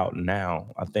figure it out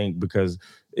now, I think, because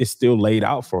it's still laid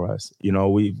out for us. You know,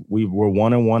 we're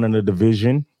 1-1 in the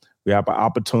division. We have an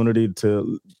opportunity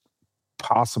to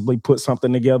possibly put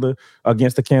something together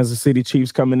against the Kansas City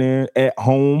Chiefs coming in at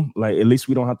home. Like, at least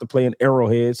we don't have to play an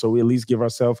Arrowhead, so we at least give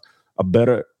ourselves a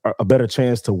better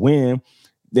chance to win.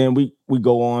 Then we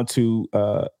go on to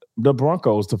the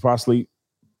Broncos to possibly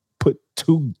put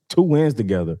two wins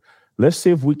together. Let's see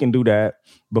if we can do that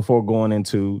before going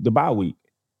into the bye week.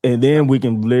 And then we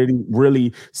can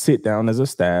really sit down as a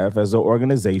staff, as an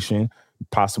organization,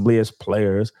 possibly as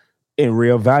players, and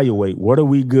reevaluate what are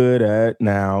we good at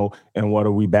now and what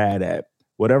are we bad at.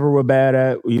 Whatever we're bad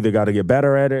at, we either got to get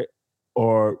better at it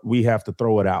or we have to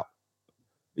throw it out.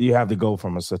 You have to go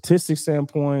from a statistics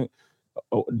standpoint.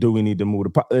 Do we need to move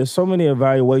there's so many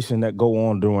evaluations that go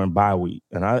on during bye week.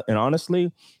 And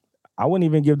honestly, I wouldn't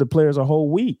even give the players a whole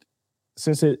week.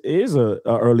 Since it is a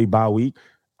early bye week,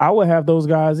 I would have those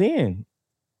guys in.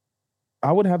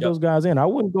 I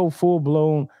wouldn't go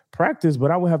full-blown practice,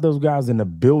 but I would have those guys in the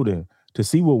building to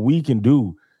see what we can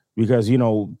do, because, you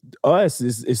know, us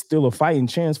is still a fighting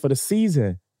chance for the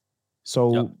season.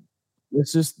 So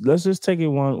let's just take it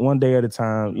one day at a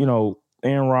time. You know,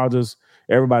 Aaron Rodgers,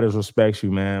 everybody respects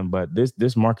you, man, but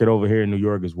this market over here in New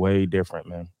York is way different,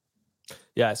 man.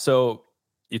 Yeah, so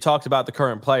you talked about the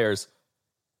current players.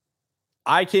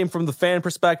 I came from the fan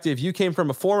perspective. You came from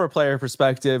a former player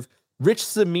perspective. Rich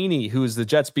Cimini, who's the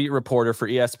Jets beat reporter for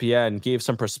ESPN, gave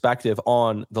some perspective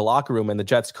on the locker room and the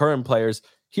Jets' current players.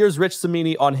 Here's Rich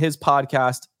Cimini on his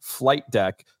podcast, Flight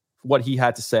Deck, what he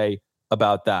had to say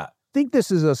about that. I think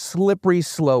this is a slippery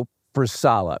slope for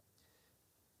Saleh.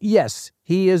 Yes,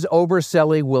 he is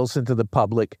overselling Wilson to the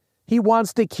public. He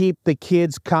wants to keep the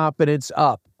kids' confidence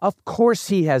up. Of course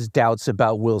he has doubts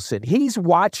about Wilson. He's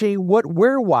watching what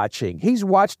we're watching. He's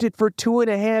watched it for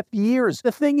 2.5 years.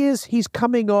 The thing is, he's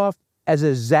coming off as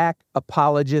a Zach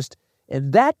apologist,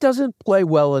 and that doesn't play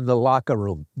well in the locker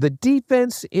room. The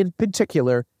defense in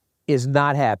particular is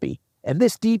not happy. And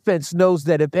this defense knows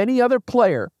that if any other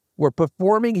player were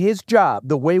performing his job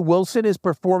the way Wilson is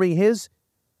performing his,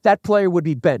 that player would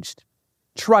be benched.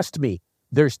 Trust me,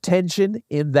 there's tension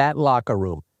in that locker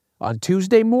room. On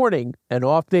Tuesday morning, an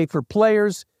off day for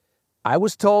players, I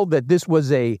was told that this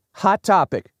was a hot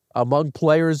topic among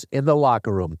players in the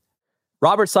locker room.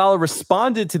 Robert Saleh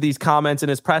responded to these comments in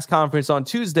his press conference on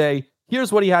Tuesday.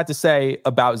 Here's what he had to say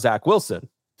about Zach Wilson.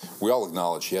 We all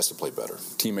acknowledge he has to play better.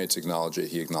 Teammates acknowledge it.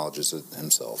 He acknowledges it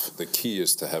himself. The key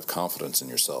is to have confidence in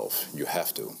yourself. You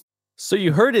have to. So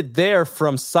you heard it there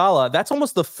from Saleh. That's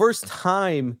almost the first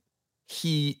time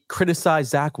he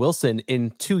criticized Zach Wilson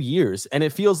in 2 years. And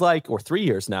it feels like, or 3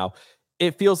 years now,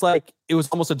 it feels like it was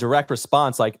almost a direct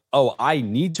response, like, oh, I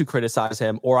need to criticize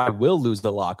him or I will lose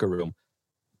the locker room.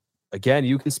 Again,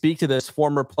 you can speak to this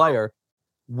former player.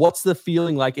 What's the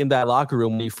feeling like in that locker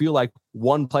room when you feel like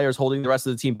one player is holding the rest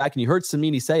of the team back? And you heard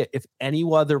Cimini say it. If any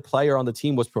other player on the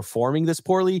team was performing this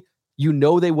poorly, you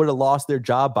know they would have lost their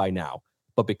job by now.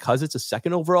 But because it's a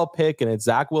second overall pick and it's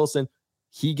Zach Wilson,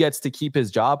 he gets to keep his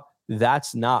job.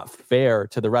 That's not fair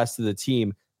to the rest of the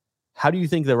team. How do you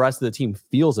think the rest of the team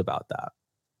feels about that?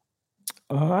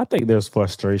 I think there's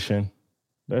frustration.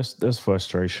 There's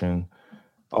frustration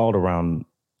all around,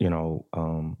 you know,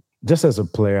 just as a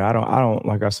player. I don't,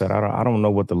 like I said, I don't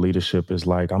know what the leadership is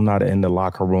like. I'm not in the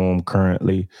locker room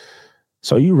currently.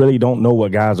 So you really don't know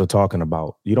what guys are talking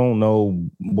about. You don't know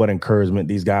what encouragement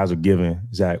these guys are giving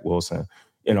Zach Wilson.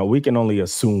 You know, we can only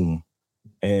assume.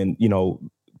 And, you know,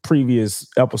 previous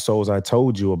episodes, I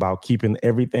told you about keeping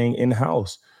everything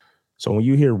in-house. So when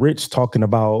you hear Rich talking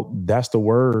about that's the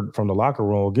word from the locker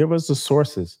room, give us the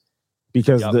sources.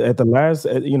 Because at the last,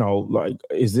 you know, like,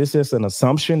 is this just an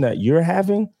assumption that you're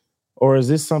having? Or is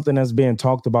this something that's being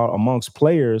talked about amongst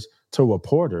players to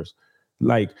reporters?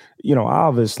 Like, you know,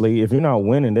 obviously, if you're not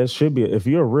winning, there should be, if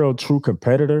you're a real true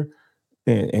competitor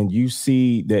and you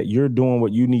see that you're doing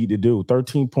what you need to do,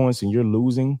 13 points and you're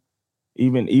losing,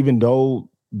 even though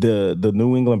the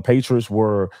New England Patriots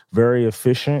were very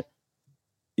efficient,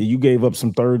 you gave up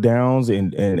some third downs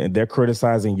and they're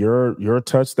criticizing your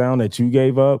touchdown that you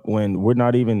gave up when we're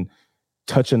not even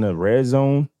touching the red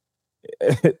zone.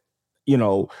 You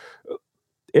know,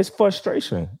 it's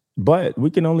frustration, but we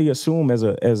can only assume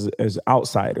as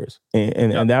outsiders.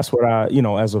 And that's what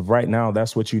as of right now,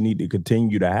 that's what you need to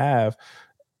continue to have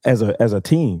as a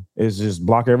team, is just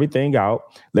block everything out,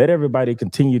 let everybody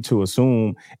continue to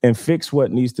assume and fix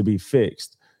what needs to be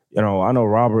fixed. You know, I know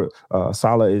Robert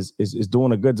Saleh is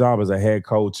doing a good job as a head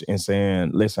coach in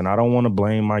saying, listen, I don't want to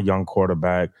blame my young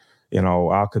quarterback.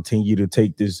 I'll continue to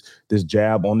take this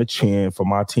jab on the chin for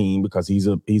my team because he's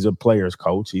a player's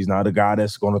coach. He's not a guy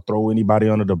that's going to throw anybody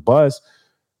under the bus.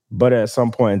 But at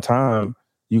some point in time,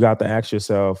 you got to ask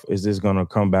yourself, is this going to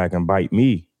come back and bite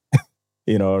me?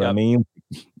 You know what I mean?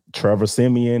 Trevor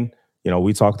Siemian,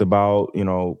 we talked about,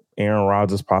 Aaron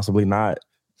Rodgers possibly not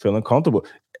feeling comfortable.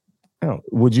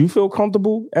 Would you feel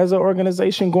comfortable as an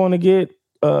organization going to get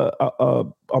a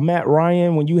Matt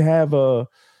Ryan when you have a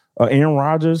Aaron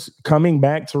Rodgers coming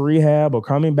back to rehab or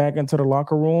coming back into the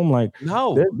locker room? Like,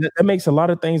 no, that makes a lot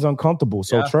of things uncomfortable.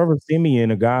 So Trevor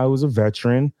Siemian, a guy who's a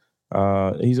veteran,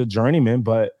 he's a journeyman,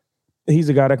 but he's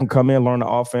a guy that can come in, learn the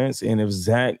offense. And if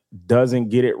Zach doesn't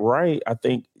get it right, I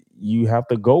think you have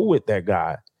to go with that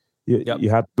guy. You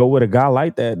have to go with a guy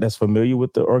like that that's familiar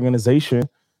with the organization.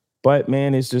 But,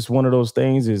 man, it's just one of those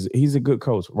things. He's a good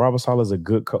coach. Robert Saleh is a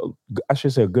good coach. I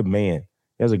should say a good man.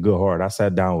 He has a good heart. I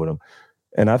sat down with him.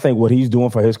 And I think what he's doing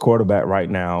for his quarterback right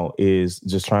now is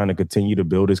just trying to continue to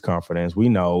build his confidence. We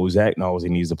know Zach knows he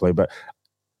needs to play, but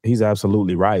he's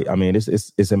absolutely right. I mean,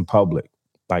 it's in public.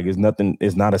 Like,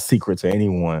 it's not a secret to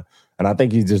anyone. And I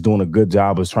think he's just doing a good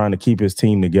job of trying to keep his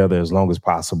team together as long as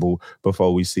possible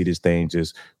before we see this thing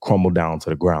just crumble down to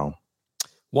the ground.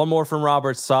 One more from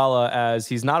Robert Saleh, as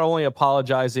he's not only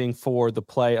apologizing for the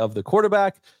play of the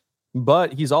quarterback,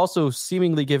 but he's also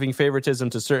seemingly giving favoritism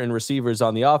to certain receivers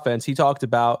on the offense. He talked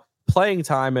about playing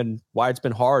time and why it's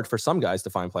been hard for some guys to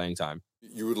find playing time.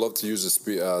 You would love to use the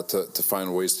speed to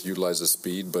find ways to utilize the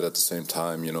speed, but at the same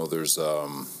time, there's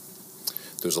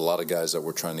a lot of guys that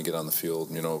we're trying to get on the field.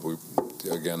 We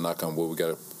again, knock on wood, we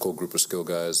got a cool group of skill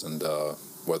guys, and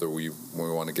whether when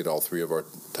we want to get all three of our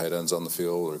tight ends on the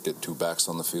field or get two backs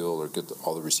on the field or get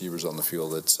all the receivers on the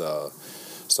field, it's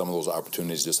some of those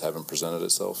opportunities just haven't presented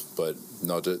itself. But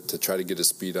no, to try to get his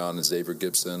speed on, and Xavier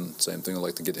Gibson, same thing. I'd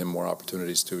like to get him more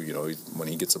opportunities too. When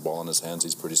he gets the ball in his hands,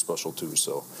 he's pretty special too.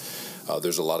 So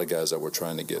there's a lot of guys that we're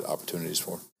trying to get opportunities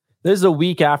for. This is a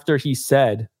week after he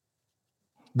said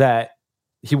that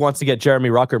he wants to get Jeremy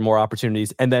Ruckert more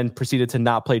opportunities and then proceeded to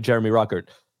not play Jeremy Ruckert.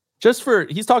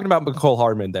 He's talking about Mecole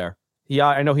Hardman there.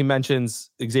 I know he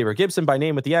mentions Xavier Gibson by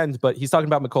name at the end, but he's talking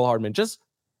about Mecole Hardman. Just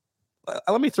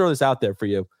let me throw this out there for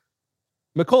you.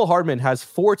 Mecole Hardman has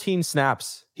 14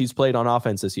 snaps he's played on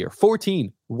offense this year.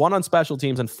 14. 1 on special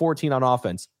teams and 14 on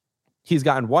offense. He's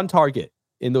gotten 1 target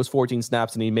in those 14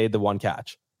 snaps, and he made the 1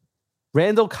 catch.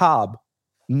 Randall Cobb,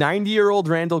 90-year-old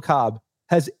Randall Cobb,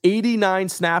 has 89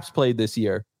 snaps played this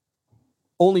year.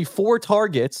 Only 4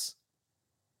 targets.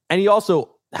 And he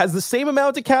also has the same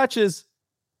amount of catches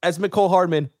as Mecole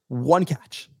Hardman, 1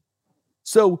 catch.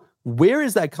 So where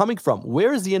is that coming from?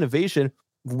 Where is the innovation?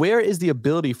 Where is the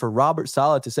ability for Robert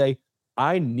Saleh to say,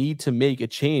 I need to make a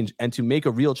change and to make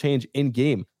a real change in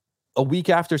game? A week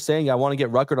after saying, I want to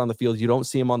get Ruckert on the field, you don't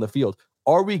see him on the field.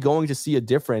 Are we going to see a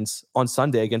difference on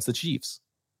Sunday against the Chiefs?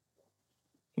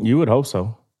 You would hope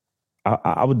so.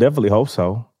 I would definitely hope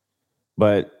so.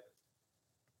 But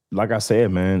like I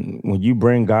said, man, when you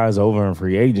bring guys over in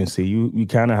free agency, you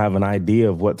kind of have an idea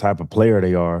of what type of player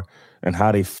they are and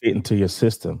how they fit into your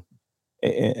system.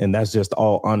 And that's just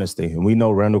all honesty. And we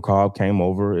know Randall Cobb came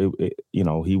over.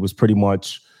 He was pretty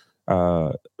much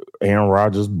Aaron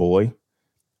Rodgers' boy.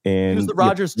 And he was the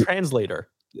Rodgers translator.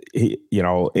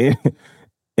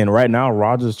 And right now,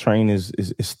 Rodgers' train is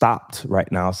stopped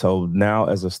right now. So now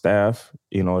as a staff,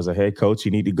 as a head coach, you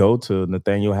need to go to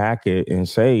Nathaniel Hackett and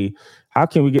say, how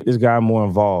can we get this guy more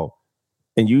involved?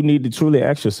 And you need to truly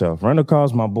ask yourself, Randall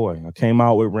Cobb's my boy. I came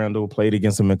out with Randall, played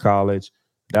against him in college.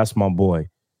 That's my boy.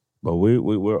 But we're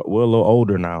a little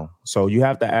older now. So you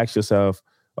have to ask yourself,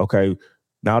 okay,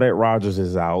 now that Rodgers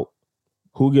is out,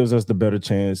 who gives us the better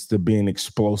chance to being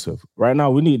explosive? Right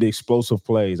now, we need the explosive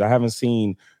plays. I haven't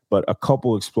seen but a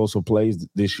couple explosive plays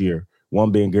this year.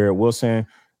 One being Garrett Wilson,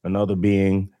 another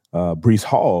being Breece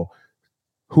Hall.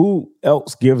 Who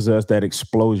else gives us that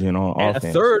explosion on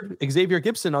offense? A third, Xavier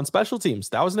Gibson on special teams.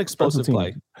 That was an explosive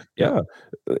play. Yeah.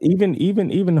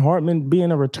 Even Hartman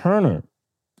being a returner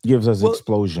gives us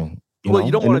explosion. You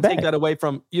don't want to take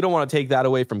that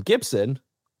away from Gibson,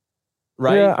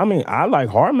 right? Yeah, I mean, I like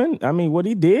Hartman. I mean, what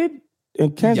he did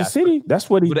in Kansas City, that's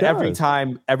what he does.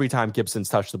 Every time Gibson's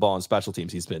touched the ball on special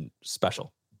teams, he's been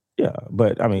special. Yeah,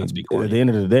 but I mean, at the end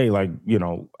of the day,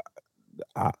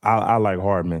 I like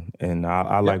Hardman, and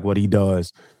I like what he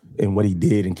does and what he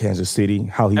did in Kansas City,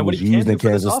 how he was used in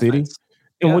Kansas City,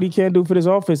 and what he can do for this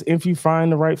offense if you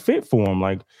find the right fit for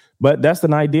him. But that's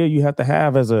an idea you have to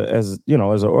have as an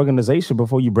organization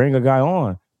before you bring a guy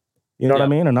on. You know what I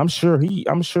mean? And I'm sure he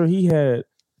had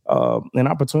an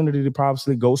opportunity to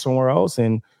probably go somewhere else,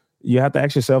 and you have to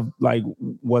ask yourself,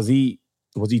 was he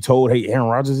Was he told, hey, Aaron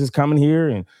Rodgers is coming here?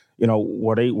 And,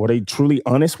 were they truly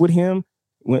honest with him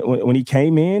when he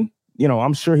came in?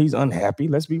 I'm sure he's unhappy.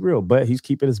 Let's be real. But he's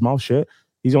keeping his mouth shut.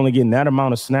 He's only getting that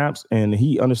amount of snaps, and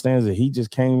he understands that he just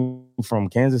came from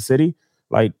Kansas City.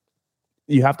 Like,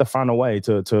 you have to find a way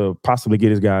to possibly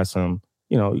get his guy some,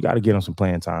 you got to get him some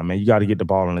playing time, man. You got to get the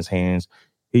ball in his hands.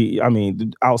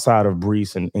 Outside of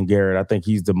Brees and Garrett, I think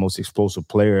he's the most explosive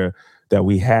player that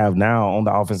we have now on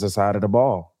the offensive side of the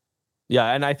ball.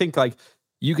 Yeah, and I think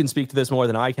you can speak to this more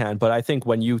than I can, but I think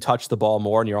when you touch the ball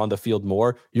more and you're on the field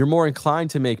more, you're more inclined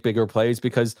to make bigger plays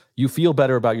because you feel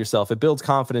better about yourself. It builds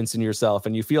confidence in yourself,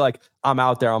 and you feel like I'm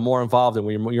out there, I'm more involved, and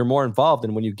when you're more involved,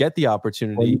 and when you get the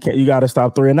opportunity, you got to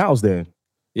stop 3 and outs then.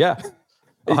 Yeah,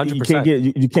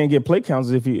 100%. You can't get play counts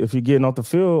if you're getting off the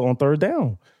field on 3rd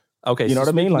down. Okay, you know what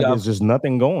I mean? Like, there's just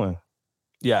nothing going.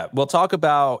 Yeah, we'll talk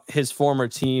about his former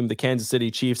team, the Kansas City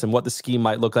Chiefs, and what the scheme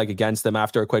might look like against them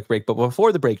after a quick break. But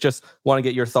before the break, just want to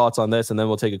get your thoughts on this, and then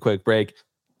we'll take a quick break.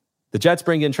 The Jets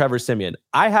bring in Trevor Siemian.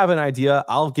 I have an idea.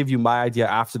 I'll give you my idea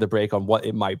after the break on what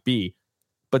it might be.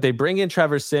 But they bring in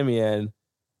Trevor Siemian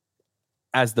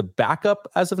as the backup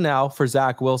as of now for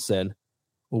Zach Wilson.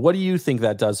 What do you think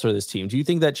that does for this team? Do you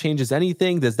think that changes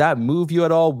anything? Does that move you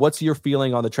at all? What's your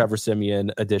feeling on the Trevor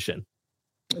Siemian addition?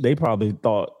 They probably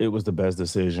thought it was the best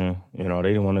decision. They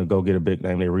didn't want to go get a big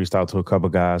name. They reached out to a couple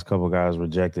guys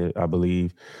rejected, I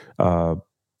believe.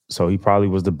 So he probably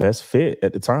was the best fit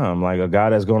at the time. Like a guy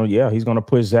that's he's going to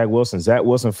push Zach Wilson. Zach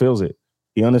Wilson feels it.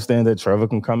 He understands that Trevor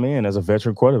can come in as a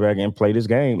veteran quarterback and play this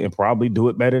game and probably do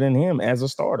it better than him as a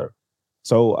starter.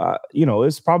 So,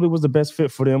 it's probably was the best fit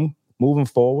for them moving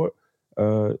forward.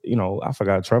 I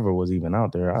forgot Trevor was even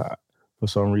out there. For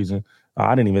some reason,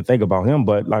 I didn't even think about him.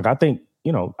 But I think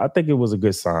it was a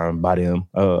good sign by them.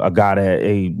 A guy that,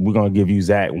 hey, we're going to give you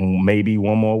Zach maybe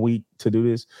one more week to do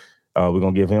this. We're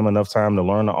going to give him enough time to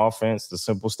learn the offense, the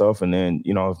simple stuff. And then,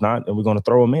 if not, then we're going to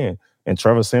throw him in. And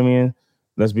Trevor Siemian,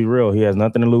 let's be real. He has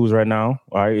nothing to lose right now.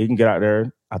 All right. He can get out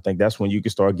there. I think that's when you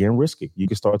can start getting risky. You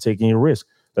can start taking your risk.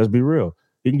 Let's be real.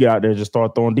 He can get out there and just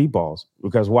start throwing deep balls.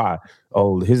 Because why?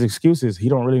 Oh, his excuse is he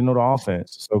don't really know the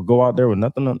offense. So go out there with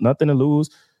nothing to lose.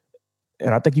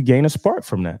 And I think you gain a spark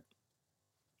from that.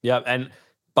 Yeah, and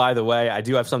by the way, I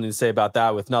do have something to say about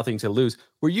that with nothing to lose.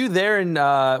 Were you there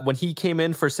when he came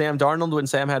in for Sam Darnold when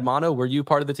Sam had mono? Were you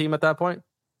part of the team at that point?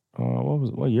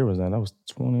 What year was that? That was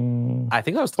 20. I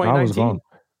think that was 2019. I was gone.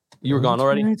 You were gone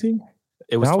already? 2019?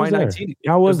 It was 2019.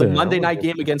 I was there. The Monday night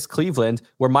game against Cleveland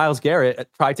where Myles Garrett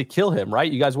tried to kill him,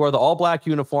 right? You guys wore the all-black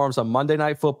uniforms on Monday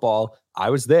Night Football. I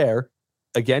was there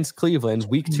against Cleveland,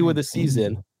 week 2 of the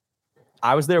season.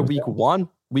 I was there week 1.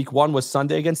 Week 1 was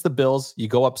Sunday against the Bills. You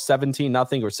go up 17-0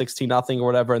 or 16-0 or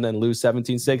whatever, and then lose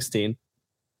 17-16.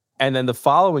 And then the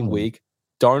following week,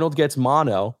 Darnold gets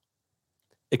mono.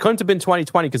 It couldn't have been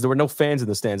 2020 because there were no fans in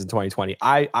the stands in 2020.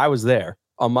 I was there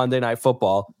on Monday Night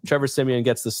Football. Trevor Siemian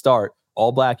gets the start,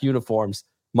 all black uniforms,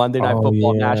 Monday Night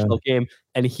Football national game,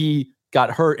 and he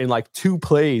got hurt in 2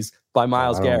 plays by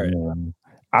Myles Garrett.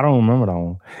 I don't remember that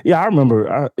one. Yeah, I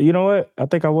remember. You know what? I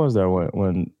think I was there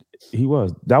when he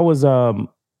was. That was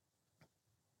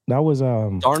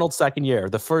Darnold's second year.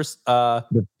 The first the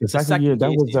second year. That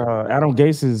was Adam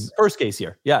Gase's first Gase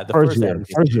year. Yeah, the first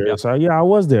year. Yeah. So I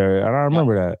was there, and I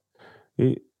remember that.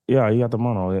 He got the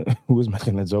mono. Who was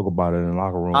making a joke about it in the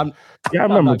locker room? I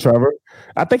remember Trevor.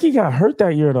 I think he got hurt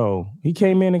that year though. He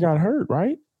came in and got hurt,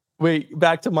 right? Wait,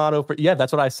 back to mono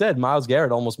that's what I said. Myles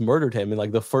Garrett almost murdered him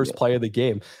in the first play of the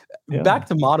game. Yeah. Back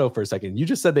to mono for a second. You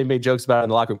just said they made jokes about it in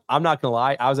the locker room. I'm not gonna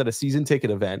lie. I was at a season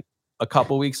ticket event a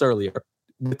couple weeks earlier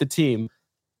with the team,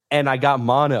 and I got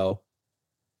mono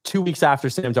 2 weeks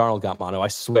after Sam Darnold got mono. I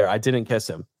swear I didn't kiss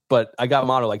him, but I got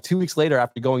mono 2 weeks later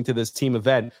after going to this team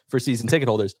event for season ticket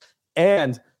holders.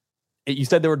 And you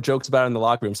said there were jokes about it in the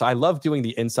locker room. So I love doing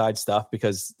the inside stuff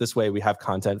because this way we have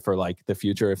content for the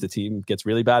future. If the team gets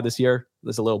really bad this year,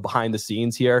 there's a little behind the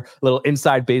scenes here, a little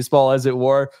inside baseball, as it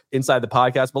were, inside the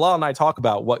podcast. Bilal and I talk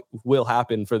about what will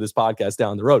happen for this podcast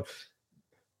down the road.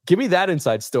 Give me that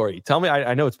inside story. Tell me,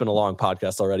 I know it's been a long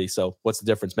podcast already, so what's the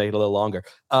difference? Make it a little longer.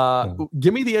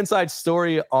 Give me the inside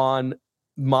story on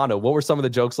mono. What were some of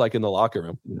the jokes like in the locker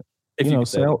room?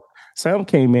 Sam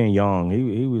came in young.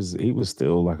 He was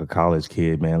still like a college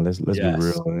kid, man. Let's be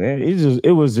real.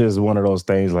 It was just one of those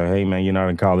things like, hey man, you're not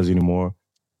in college anymore.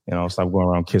 Stop going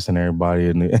around kissing everybody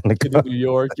in the New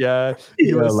York, yeah. This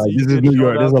is New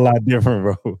York. There's a lot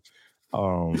different, bro.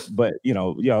 But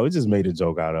it just made a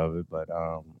joke out of it. But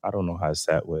I don't know how it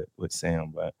sat with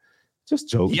Sam, but just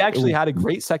joke. He actually had a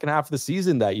great second half of the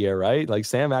season that year, right?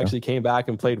 Sam actually came back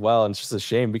and played well, and it's just a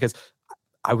shame because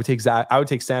I would take Sam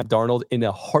Darnold in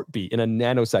a heartbeat, in a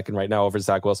nanosecond right now over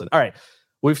Zach Wilson. All right,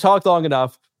 we've talked long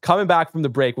enough. Coming back from the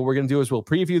break, what we're going to do is we'll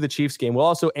preview the Chiefs game. We'll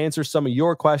also answer some of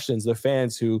your questions, the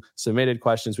fans who submitted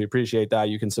questions. We appreciate that.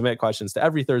 You can submit questions to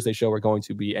every Thursday show. We're going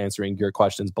to be answering your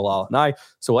questions, Bilal and I.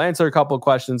 So we'll answer a couple of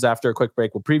questions after a quick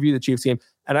break. We'll preview the Chiefs game.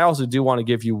 And I also do want to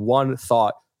give you one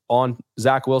thought on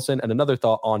Zach Wilson and another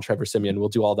thought on Trevor Siemian. We'll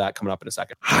do all that coming up in a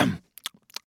second.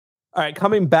 All right,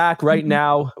 coming back right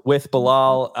now with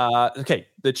Bilal. Okay,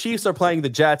 the Chiefs are playing the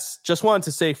Jets. Just wanted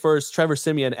to say first, Trevor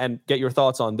Siemian, and get your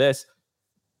thoughts on this.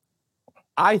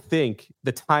 I think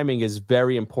the timing is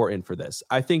very important for this.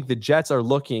 I think the Jets are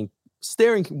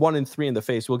staring 1-3 in the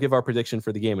face. We'll give our prediction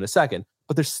for the game in a second,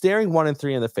 but they're staring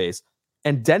 1-3 in the face.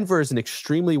 And Denver is an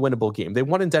extremely winnable game. They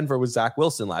won in Denver with Zach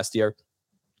Wilson last year.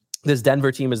 This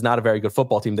Denver team is not a very good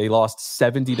football team. They lost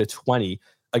 70-20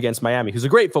 against Miami, who's a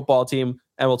great football team.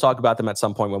 And we'll talk about them at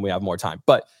some point when we have more time.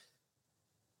 But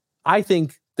I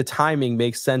think the timing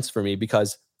makes sense for me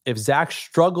because if Zach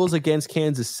struggles against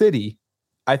Kansas City,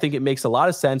 I think it makes a lot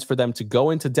of sense for them to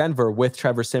go into Denver with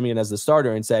Trevor Siemian as the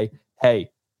starter and say, hey,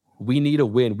 we need a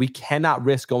win. We cannot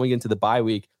risk going into the bye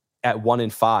week at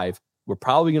 1-5. We're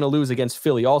probably going to lose against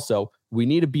Philly also. We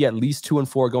need to be at least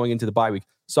 2-4 going into the bye week.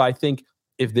 So I think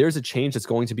if there's a change that's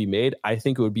going to be made, I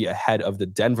think it would be ahead of the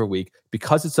Denver week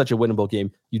because it's such a winnable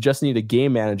game. You just need a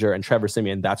game manager, and Trevor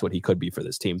Siemian, that's what he could be for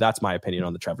this team. That's my opinion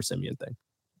on the Trevor Siemian thing.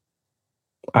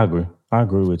 I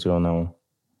agree with you on that one.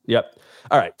 Yep.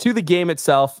 All right. To the game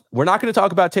itself. We're not going to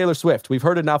talk about Taylor Swift. We've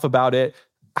heard enough about it.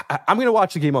 I'm going to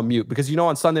watch the game on mute because,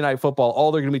 on Sunday Night Football,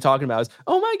 all they're going to be talking about is,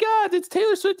 oh my God, it's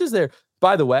Taylor Swift is there.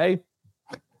 By the way,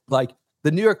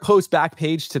 the New York Post back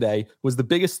page today was the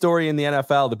biggest story in the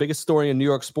NFL, the biggest story in New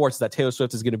York sports that Taylor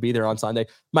Swift is going to be there on Sunday.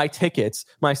 My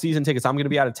season tickets, I'm going to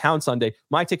be out of town Sunday.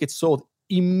 My tickets sold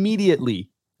immediately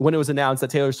when it was announced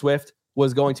that Taylor Swift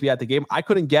was going to be at the game. I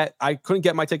couldn't get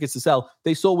my tickets to sell.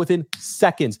 They sold within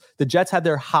seconds. The Jets had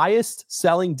their highest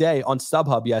selling day on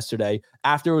StubHub yesterday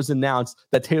after it was announced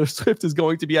that Taylor Swift is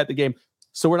going to be at the game.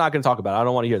 So we're not going to talk about it. I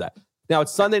don't want to hear that. Now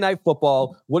it's Sunday Night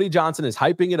Football. Woody Johnson is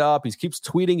hyping it up. He keeps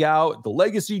tweeting out the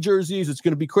legacy jerseys. It's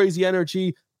going to be crazy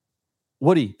energy.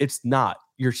 Woody, it's not.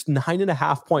 You're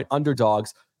 9.5-point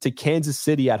underdogs to Kansas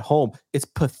City at home. It's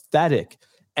pathetic.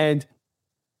 And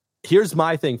here's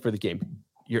my thing for the game.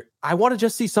 I want to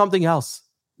just see something else.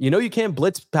 You can't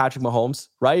blitz Patrick Mahomes,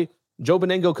 right? Joe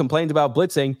Beningo complained about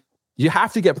blitzing. You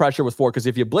have to get pressure with 4 because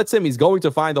if you blitz him, he's going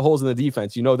to find the holes in the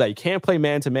defense. You know that you can't play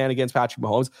man-to-man against Patrick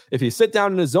Mahomes. If you sit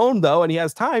down in the zone, though, and he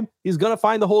has time, he's going to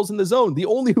find the holes in the zone. The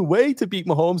only way to beat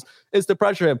Mahomes is to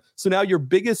pressure him. So now your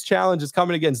biggest challenge is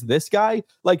coming against this guy.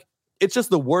 It's just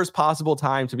the worst possible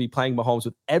time to be playing Mahomes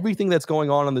with everything that's going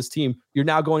on this team. You're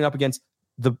now going up against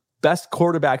the best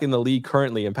quarterback in the league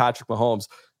currently in Patrick Mahomes.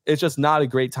 It's just not a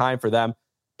great time for them.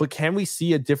 But can we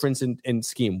see a difference in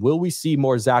scheme? Will we see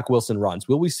more Zach Wilson runs?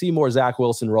 Will we see more Zach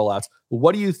Wilson rollouts?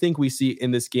 What do you think we see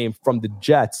in this game from the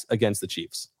Jets against the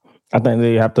Chiefs? I think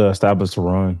they have to establish a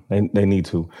run. They need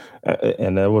to.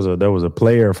 And there was a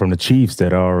player from the Chiefs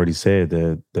that already said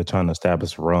that they're trying to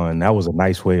establish a run. That was a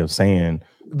nice way of saying.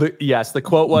 The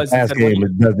quote was, "Pass game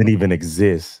doesn't even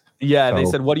exist." Yeah, they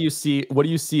said, what do you see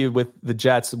with the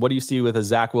Jets? What do you see with a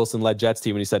Zach Wilson-led Jets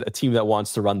team? And he said, a team that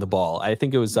wants to run the ball. I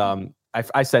think it was,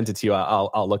 I sent it to you.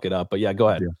 I'll look it up. But yeah, go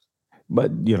ahead. Yeah. But,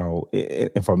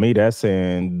 and for me, that's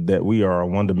saying that we are a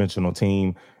one-dimensional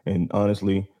team. And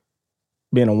honestly,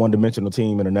 being a one-dimensional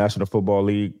team in the National Football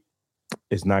League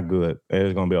is not good.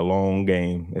 It's going to be a long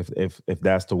game if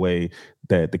that's the way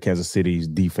that the Kansas City's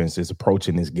defense is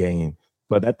approaching this game.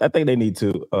 But I think they need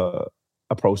to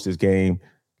approach this game.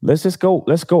 Let's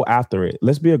go after it.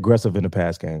 Let's be aggressive in the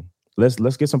pass game.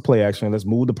 Let's get some play action. Let's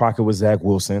move the pocket with Zach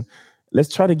Wilson.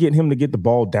 Let's try to get him to get the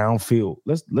ball downfield.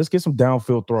 Let's get some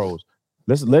downfield throws.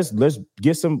 Let's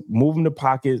get some moving the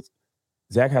pockets.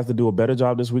 Zach has to do a better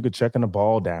job this week of checking the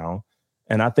ball down.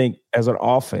 And I think as an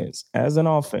offense,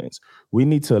 we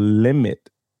need to limit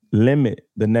the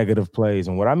negative plays.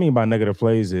 And what I mean by negative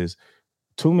plays is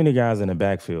too many guys in the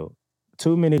backfield.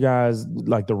 Too many guys,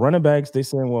 like the running backs, they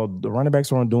saying, well, the running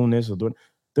backs aren't doing this or doing.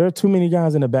 There are too many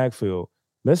guys in the backfield.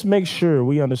 Let's make sure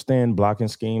we understand blocking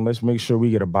scheme. Let's make sure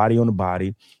we get a body on the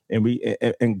body and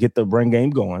and get the run game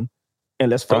going.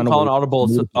 And let's don't call an audible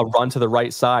a run to the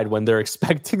right side when they're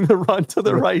expecting the run to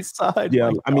the right side. Yeah,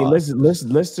 I mean, let's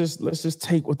just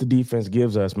take what the defense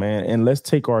gives us, man, and let's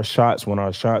take our shots when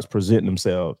our shots present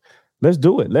themselves. Let's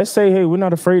do it. Let's say, hey, we're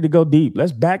not afraid to go deep.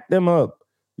 Let's back them up.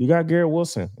 You got Garrett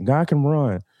Wilson. A guy can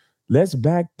run. Let's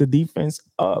back the defense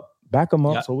up. Back them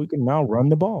up so we can now run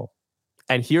the ball.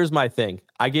 And here's my thing.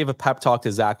 I gave a pep talk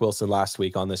to Zach Wilson last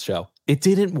week on this show. It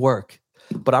didn't work.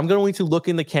 But I'm going to look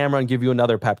in the camera and give you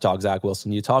another pep talk, Zach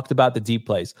Wilson. You talked about the deep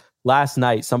plays. Last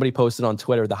night, somebody posted on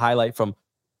Twitter the highlight from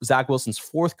Zach Wilson's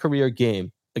 4th career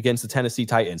game against the Tennessee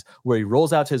Titans, where he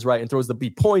rolls out to his right and throws the B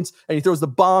points, and he throws the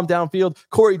bomb downfield.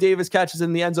 Corey Davis catches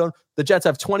in the end zone. The Jets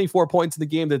have 24 points in the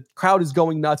game. The crowd is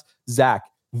going nuts. Zach,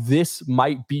 this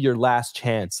might be your last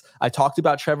chance. I talked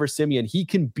about Trevor Siemian. He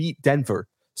can beat Denver.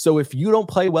 So if you don't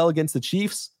play well against the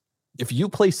Chiefs, if you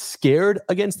play scared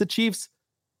against the Chiefs,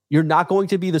 you're not going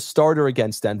to be the starter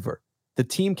against Denver. The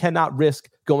team cannot risk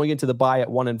going into the bye at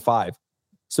 1-5.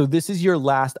 So this is your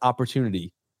last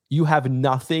opportunity. You have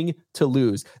nothing to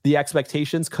lose. The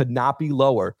expectations could not be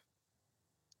lower.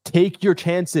 Take your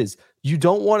chances. You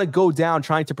don't want to go down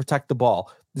trying to protect the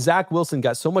ball. Zach Wilson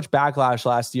got so much backlash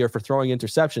last year for throwing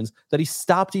interceptions that he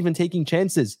stopped even taking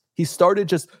chances. He started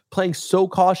just playing so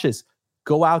cautious.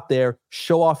 Go out there,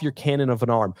 show off your cannon of an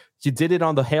arm. You did it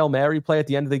on the Hail Mary play at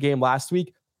the end of the game last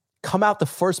week. Come out the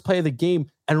first play of the game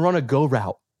and run a go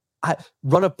route.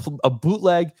 Run a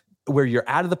bootleg where you're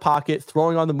out of the pocket,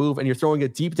 throwing on the move, and you're throwing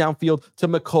it deep downfield to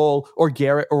McCole or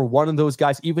Garrett or one of those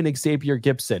guys, even Xavier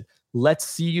Gibson. Let's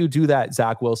see you do that,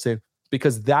 Zach Wilson,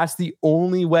 because that's the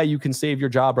only way you can save your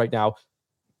job right now.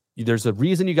 There's a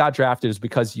reason you got drafted is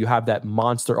because you have that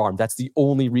monster arm. That's the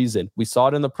only reason. We saw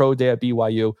it in the pro day at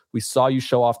BYU. We saw you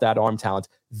show off that arm talent.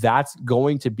 That's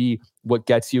going to be what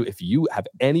gets you. If you have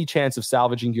any chance of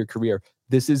salvaging your career,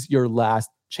 this is your last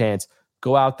chance.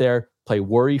 Go out there, play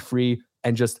worry-free,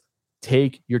 and just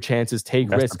take your chances, take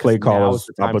risks. Play caller's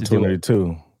opportunity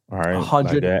too. All right,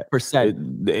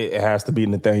 100%. It has to be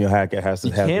Nathaniel Hackett. It has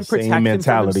to have the same mentality. Him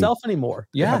from himself anymore.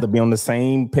 Yeah, you have to be on the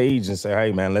same page and say,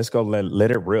 "Hey, man, let's go.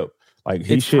 Let it rip." Like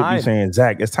he should be saying,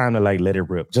 "Zach, it's time to let it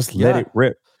rip. Just let it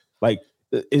rip." Like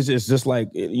it's just like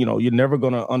you're never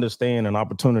gonna understand an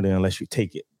opportunity unless you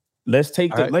take it. Let's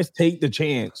take the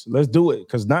chance. Let's do it,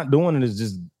 because not doing it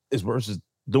is versus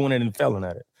doing it and failing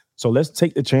at it. So let's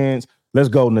take the chance. Let's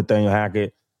go, Nathaniel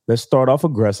Hackett. Let's start off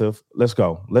aggressive. Let's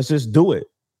go. Let's just do it.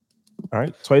 All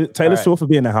right. Taylor Swift will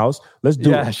be in the house. Let's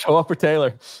do it. Yeah, show up for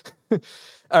Taylor.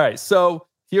 All right. So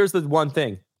here's the one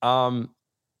thing. The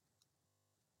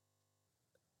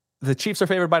Chiefs are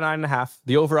favored by 9.5.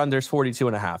 The over-under is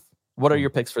 42.5. What are your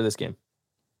picks for this game?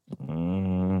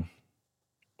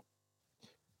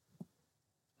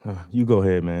 You go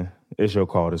ahead, man. It's your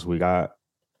call this week. I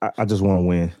just want to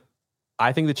win.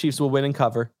 I think the Chiefs will win and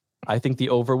cover. I think the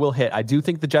over will hit. I do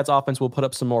think the Jets offense will put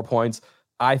up some more points.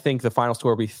 I think the final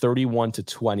score will be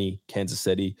 31-20 Kansas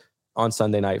City on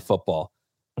Sunday Night Football.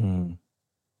 I'll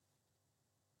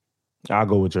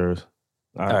go with yours.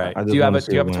 All right. Do you have a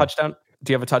touchdown?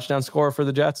 Do you have a touchdown score for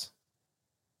the Jets?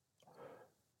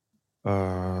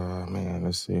 Man,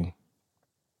 let's see.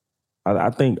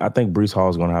 I think Breece Hall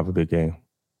is going to have a big game.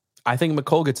 I think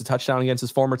McCole gets a touchdown against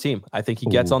his former team. I think he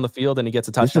gets on the field and he gets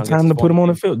a touchdown. This is the time to put him on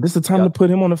the field. This is the time to put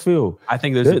him on the field. I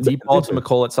think there's a deep ball to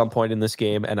McCole at some point in this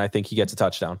game, and I think he gets a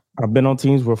touchdown. I've been on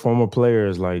teams where former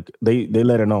players, like, they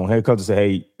let it know. Head coach say,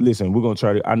 hey, listen, we're going to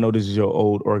try to – I know this is your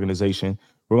old organization.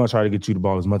 We're going to try to get you the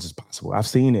ball as much as possible. I've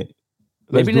seen it.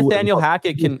 Maybe Nathaniel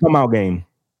Hackett can – come out game.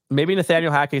 Maybe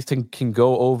Nathaniel Hackett can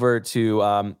go over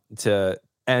to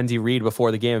Andy Reid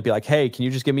before the game and be like, hey, can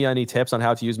you just give me any tips on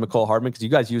how to use McCole Hardman? Because you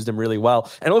guys used him really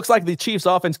well. And it looks like the Chiefs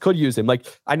offense could use him. Like,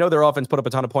 I know their offense put up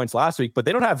a ton of points last week, but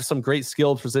they don't have some great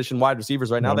skilled position wide receivers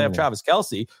right now. They have Travis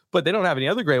Kelce, but they don't have any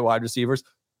other great wide receivers.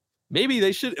 Maybe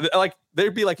they should, like,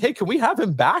 they'd be like, hey, can we have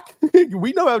him back?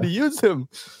 We know how to use him.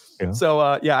 Yeah. So,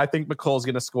 I think McColl's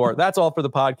going to score. That's all for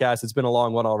the podcast. It's been a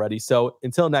long one already. So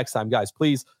until next time, guys,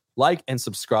 please like and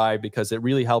subscribe because it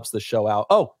really helps the show out.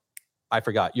 Oh, I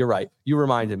forgot. You're right. You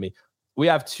reminded me. We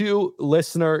have 2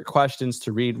 listener questions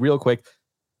to read real quick.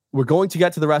 We're going to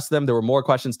get to the rest of them. There were more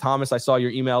questions. Thomas, I saw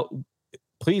your email.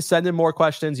 Please send in more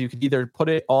questions. You can either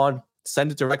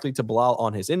send it directly to Bilal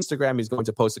on his Instagram. He's going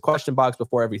to post a question box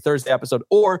before every Thursday episode,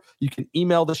 or you can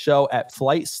email the show at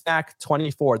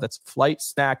flightsnack24. That's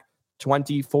flightsnack24,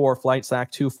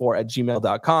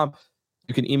 flightsnack24@gmail.com.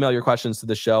 You can email your questions to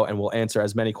the show and we'll answer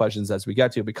as many questions as we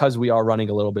get to. Because we are running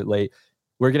a little bit late,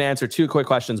 we're going to answer 2 quick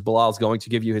questions. Bilal's going to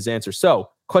give you his answer. So,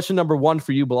 question number 1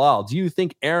 for you, Bilal. Do you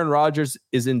think Aaron Rodgers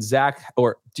is in Zach's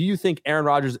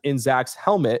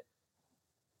helmet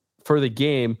for the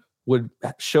game would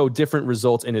show different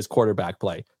results in his quarterback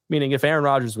play? Meaning, if Aaron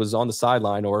Rodgers was on the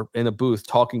sideline or in a booth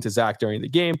talking to Zach during the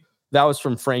game, that was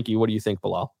from Frankie. What do you think,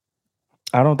 Bilal?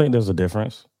 I don't think there's a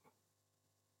difference.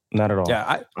 Not at all.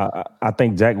 Yeah, I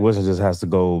think Zach Wilson just has to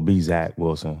go be Zach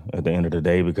Wilson at the end of the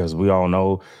day, because we all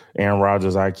know Aaron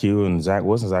Rodgers' IQ and Zach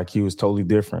Wilson's IQ is totally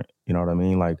different. You know what I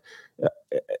mean? Like,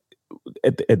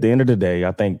 at the end of the day,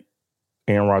 I think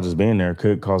Aaron Rodgers being there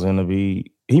could cause him to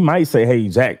be. He might say, "Hey,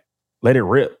 Zach, let it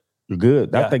rip. You're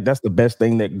good." I think that's the best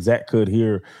thing that Zach could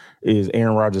hear is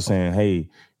Aaron Rodgers saying, "Hey,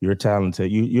 you're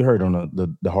talented. You heard on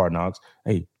the Hard Knocks.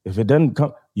 Hey, if it doesn't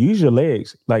come, use your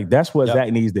legs." Like that's what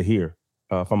Zach needs to hear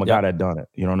from a guy that done it.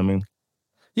 You know what I mean?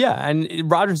 Yeah,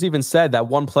 and Rodgers even said that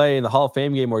one play in the Hall of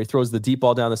Fame game where he throws the deep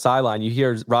ball down the sideline. You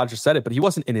hear Rodgers said it, but he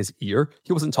wasn't in his ear.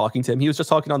 He wasn't talking to him. He was just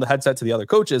talking on the headset to the other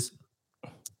coaches.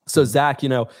 So Zach,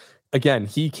 again,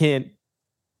 he can't.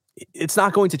 It's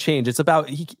not going to change. It's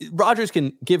about Rodgers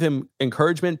can give him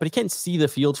encouragement, but he can't see the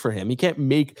field for him. He can't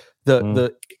make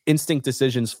the instinct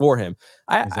decisions for him.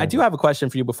 I do have a question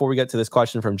for you before we get to this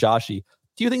question from Joshy.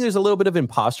 Do you think there's a little bit of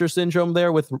imposter syndrome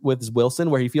there with Wilson,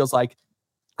 where he feels like,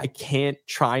 I can't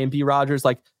try and be Rodgers?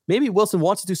 Like maybe Wilson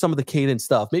wants to do some of the cadence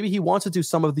stuff. Maybe he wants to do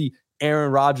some of the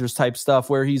Aaron Rodgers type stuff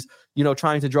where he's,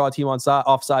 trying to draw a team on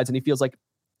offsides, and he feels like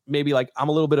maybe like I'm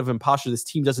a little bit of imposter. This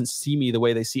team doesn't see me the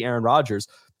way they see Aaron Rodgers.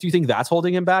 Do you think that's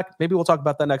holding him back? Maybe we'll talk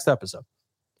about that next episode.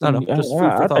 I don't know. Just food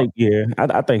for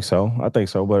thought. I think so. I think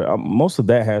so. But most of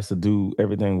that has to do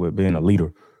everything with being a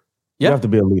leader. You have to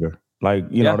be a leader. Like,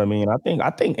 you know what I mean? I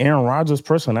think Aaron Rodgers'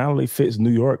 personality fits New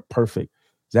York perfect.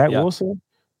 Zach Wilson,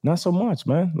 not so much,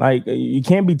 man. Like, you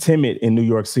can't be timid in New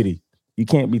York City. You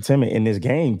can't be timid in this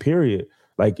game, period.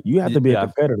 Like, you have to be a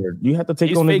competitor. You have to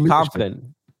take on this leadership. Confident.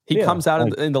 He comes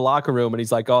out in the locker room and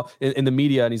he's like, in the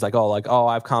media, and he's like,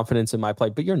 I have confidence in my play.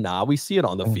 But you're not. We see it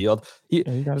on the field.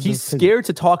 He's scared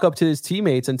to talk up to his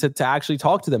teammates and to actually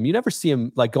talk to them. You never see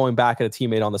him like going back at a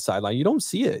teammate on the sideline. You don't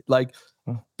see it. Like,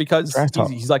 because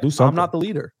he's like, I'm not the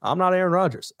leader. I'm not Aaron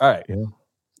Rodgers. All right. Yeah.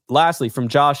 Lastly, from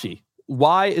Joshy,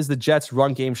 why is the Jets'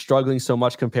 run game struggling so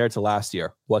much compared to last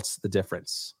year? What's the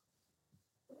difference?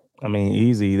 I mean,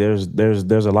 easy. There's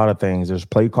a lot of things. There's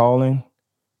play calling.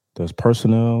 There's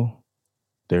personnel.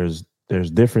 There's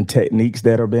different techniques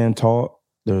that are being taught.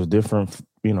 There's different,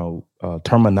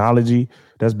 terminology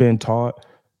that's been taught.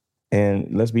 And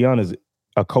let's be honest,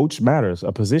 a coach matters.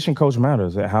 A position coach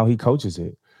matters at how he coaches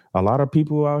it. A lot of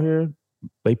people out here,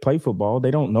 they play football.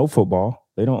 They don't know football.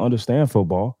 They don't understand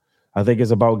football. I think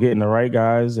it's about getting the right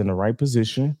guys in the right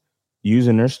position,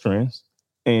 using their strengths.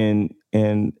 And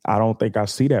I don't think I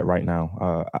see that right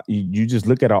now. You just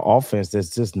look at our offense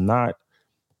that's just not.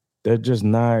 They're just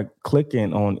not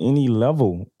clicking on any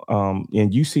level.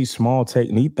 And you see small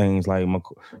technique things like,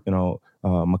 Mekhi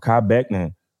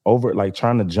Becton over like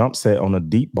trying to jump set on a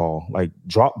deep ball, like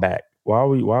drop back. Why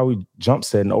are we jump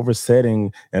setting,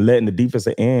 oversetting, and letting the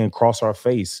defensive end cross our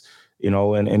face? And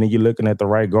then you're looking at the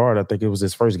right guard. I think it was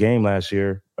his first game last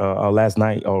week.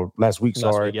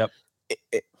 Sorry. Yep.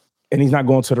 And he's not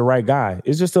going to the right guy.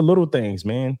 It's just the little things,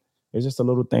 man. It's just the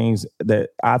little things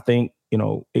that I think,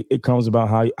 it comes about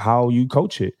how you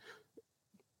coach it.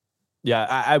 Yeah,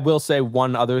 I will say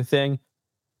one other thing.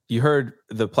 You heard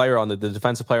the player on the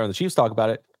defensive player on the Chiefs talk about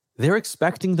it. They're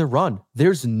expecting the run.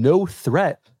 There's no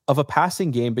threat of a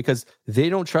passing game because they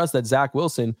don't trust that Zach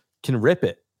Wilson can rip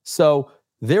it. So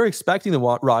they're expecting the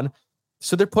run.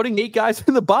 So they're putting 8 guys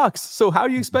in the box. So how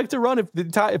do you expect to run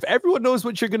if everyone knows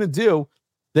what you're going to do?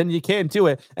 Then you can't do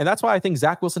it. And that's why I think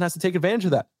Zach Wilson has to take advantage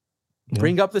of that.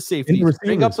 Bring up the safeties,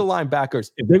 bring up the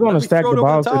linebackers. If they're going to stack the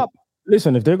box,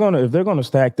 if they're going to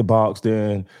stack the box,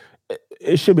 then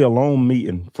it should be a lone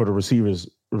meeting for the receivers.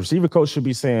 The receiver coach should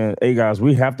be saying, "Hey guys,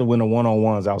 we have to win the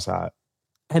one-on-ones outside."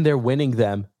 And they're winning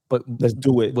them, but let's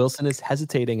do it. Wilson is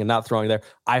hesitating and not throwing there.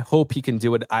 I hope he can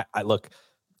do it.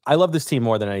 I love this team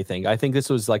more than anything. I think this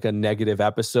was like a negative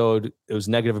episode. It was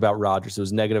negative about Rodgers. It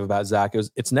was negative about Zach.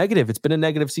 It's negative. It's been a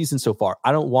negative season so far.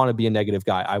 I don't want to be a negative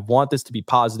guy. I want this to be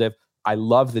positive. I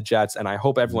love the Jets, and I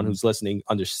hope everyone who's listening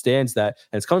understands that.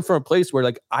 And it's coming from a place where,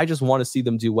 like, I just want to see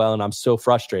them do well, and I'm so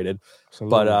frustrated. Absolutely.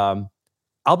 But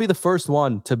I'll be the first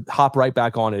one to hop right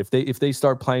back on it. If they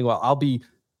start playing well, I'll be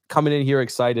coming in here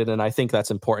excited, and I think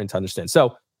that's important to understand.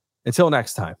 So until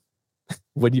next time,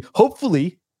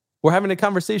 hopefully we're having a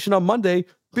conversation on Monday,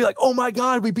 be like, oh my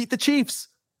God, we beat the Chiefs.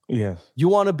 Yeah. You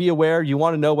want to be aware. You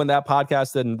want to know when that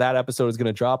podcast and that episode is going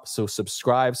to drop. So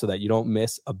subscribe so that you don't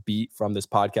miss a beat from this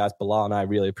podcast. Bilal and I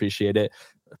really appreciate it.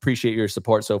 Appreciate your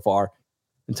support so far.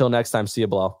 Until next time, see you,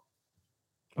 Bilal.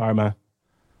 All right, man.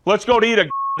 Let's go to eat a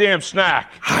damn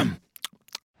snack.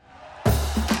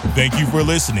 Thank you for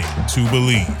listening to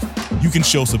Believe. You can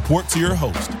show support to your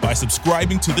host by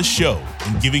subscribing to the show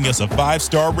and giving us a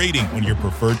 5-star rating on your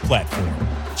preferred platform.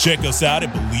 Check us out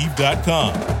at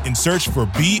Believe.com and search for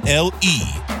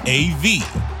BLEAV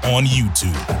on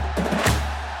YouTube.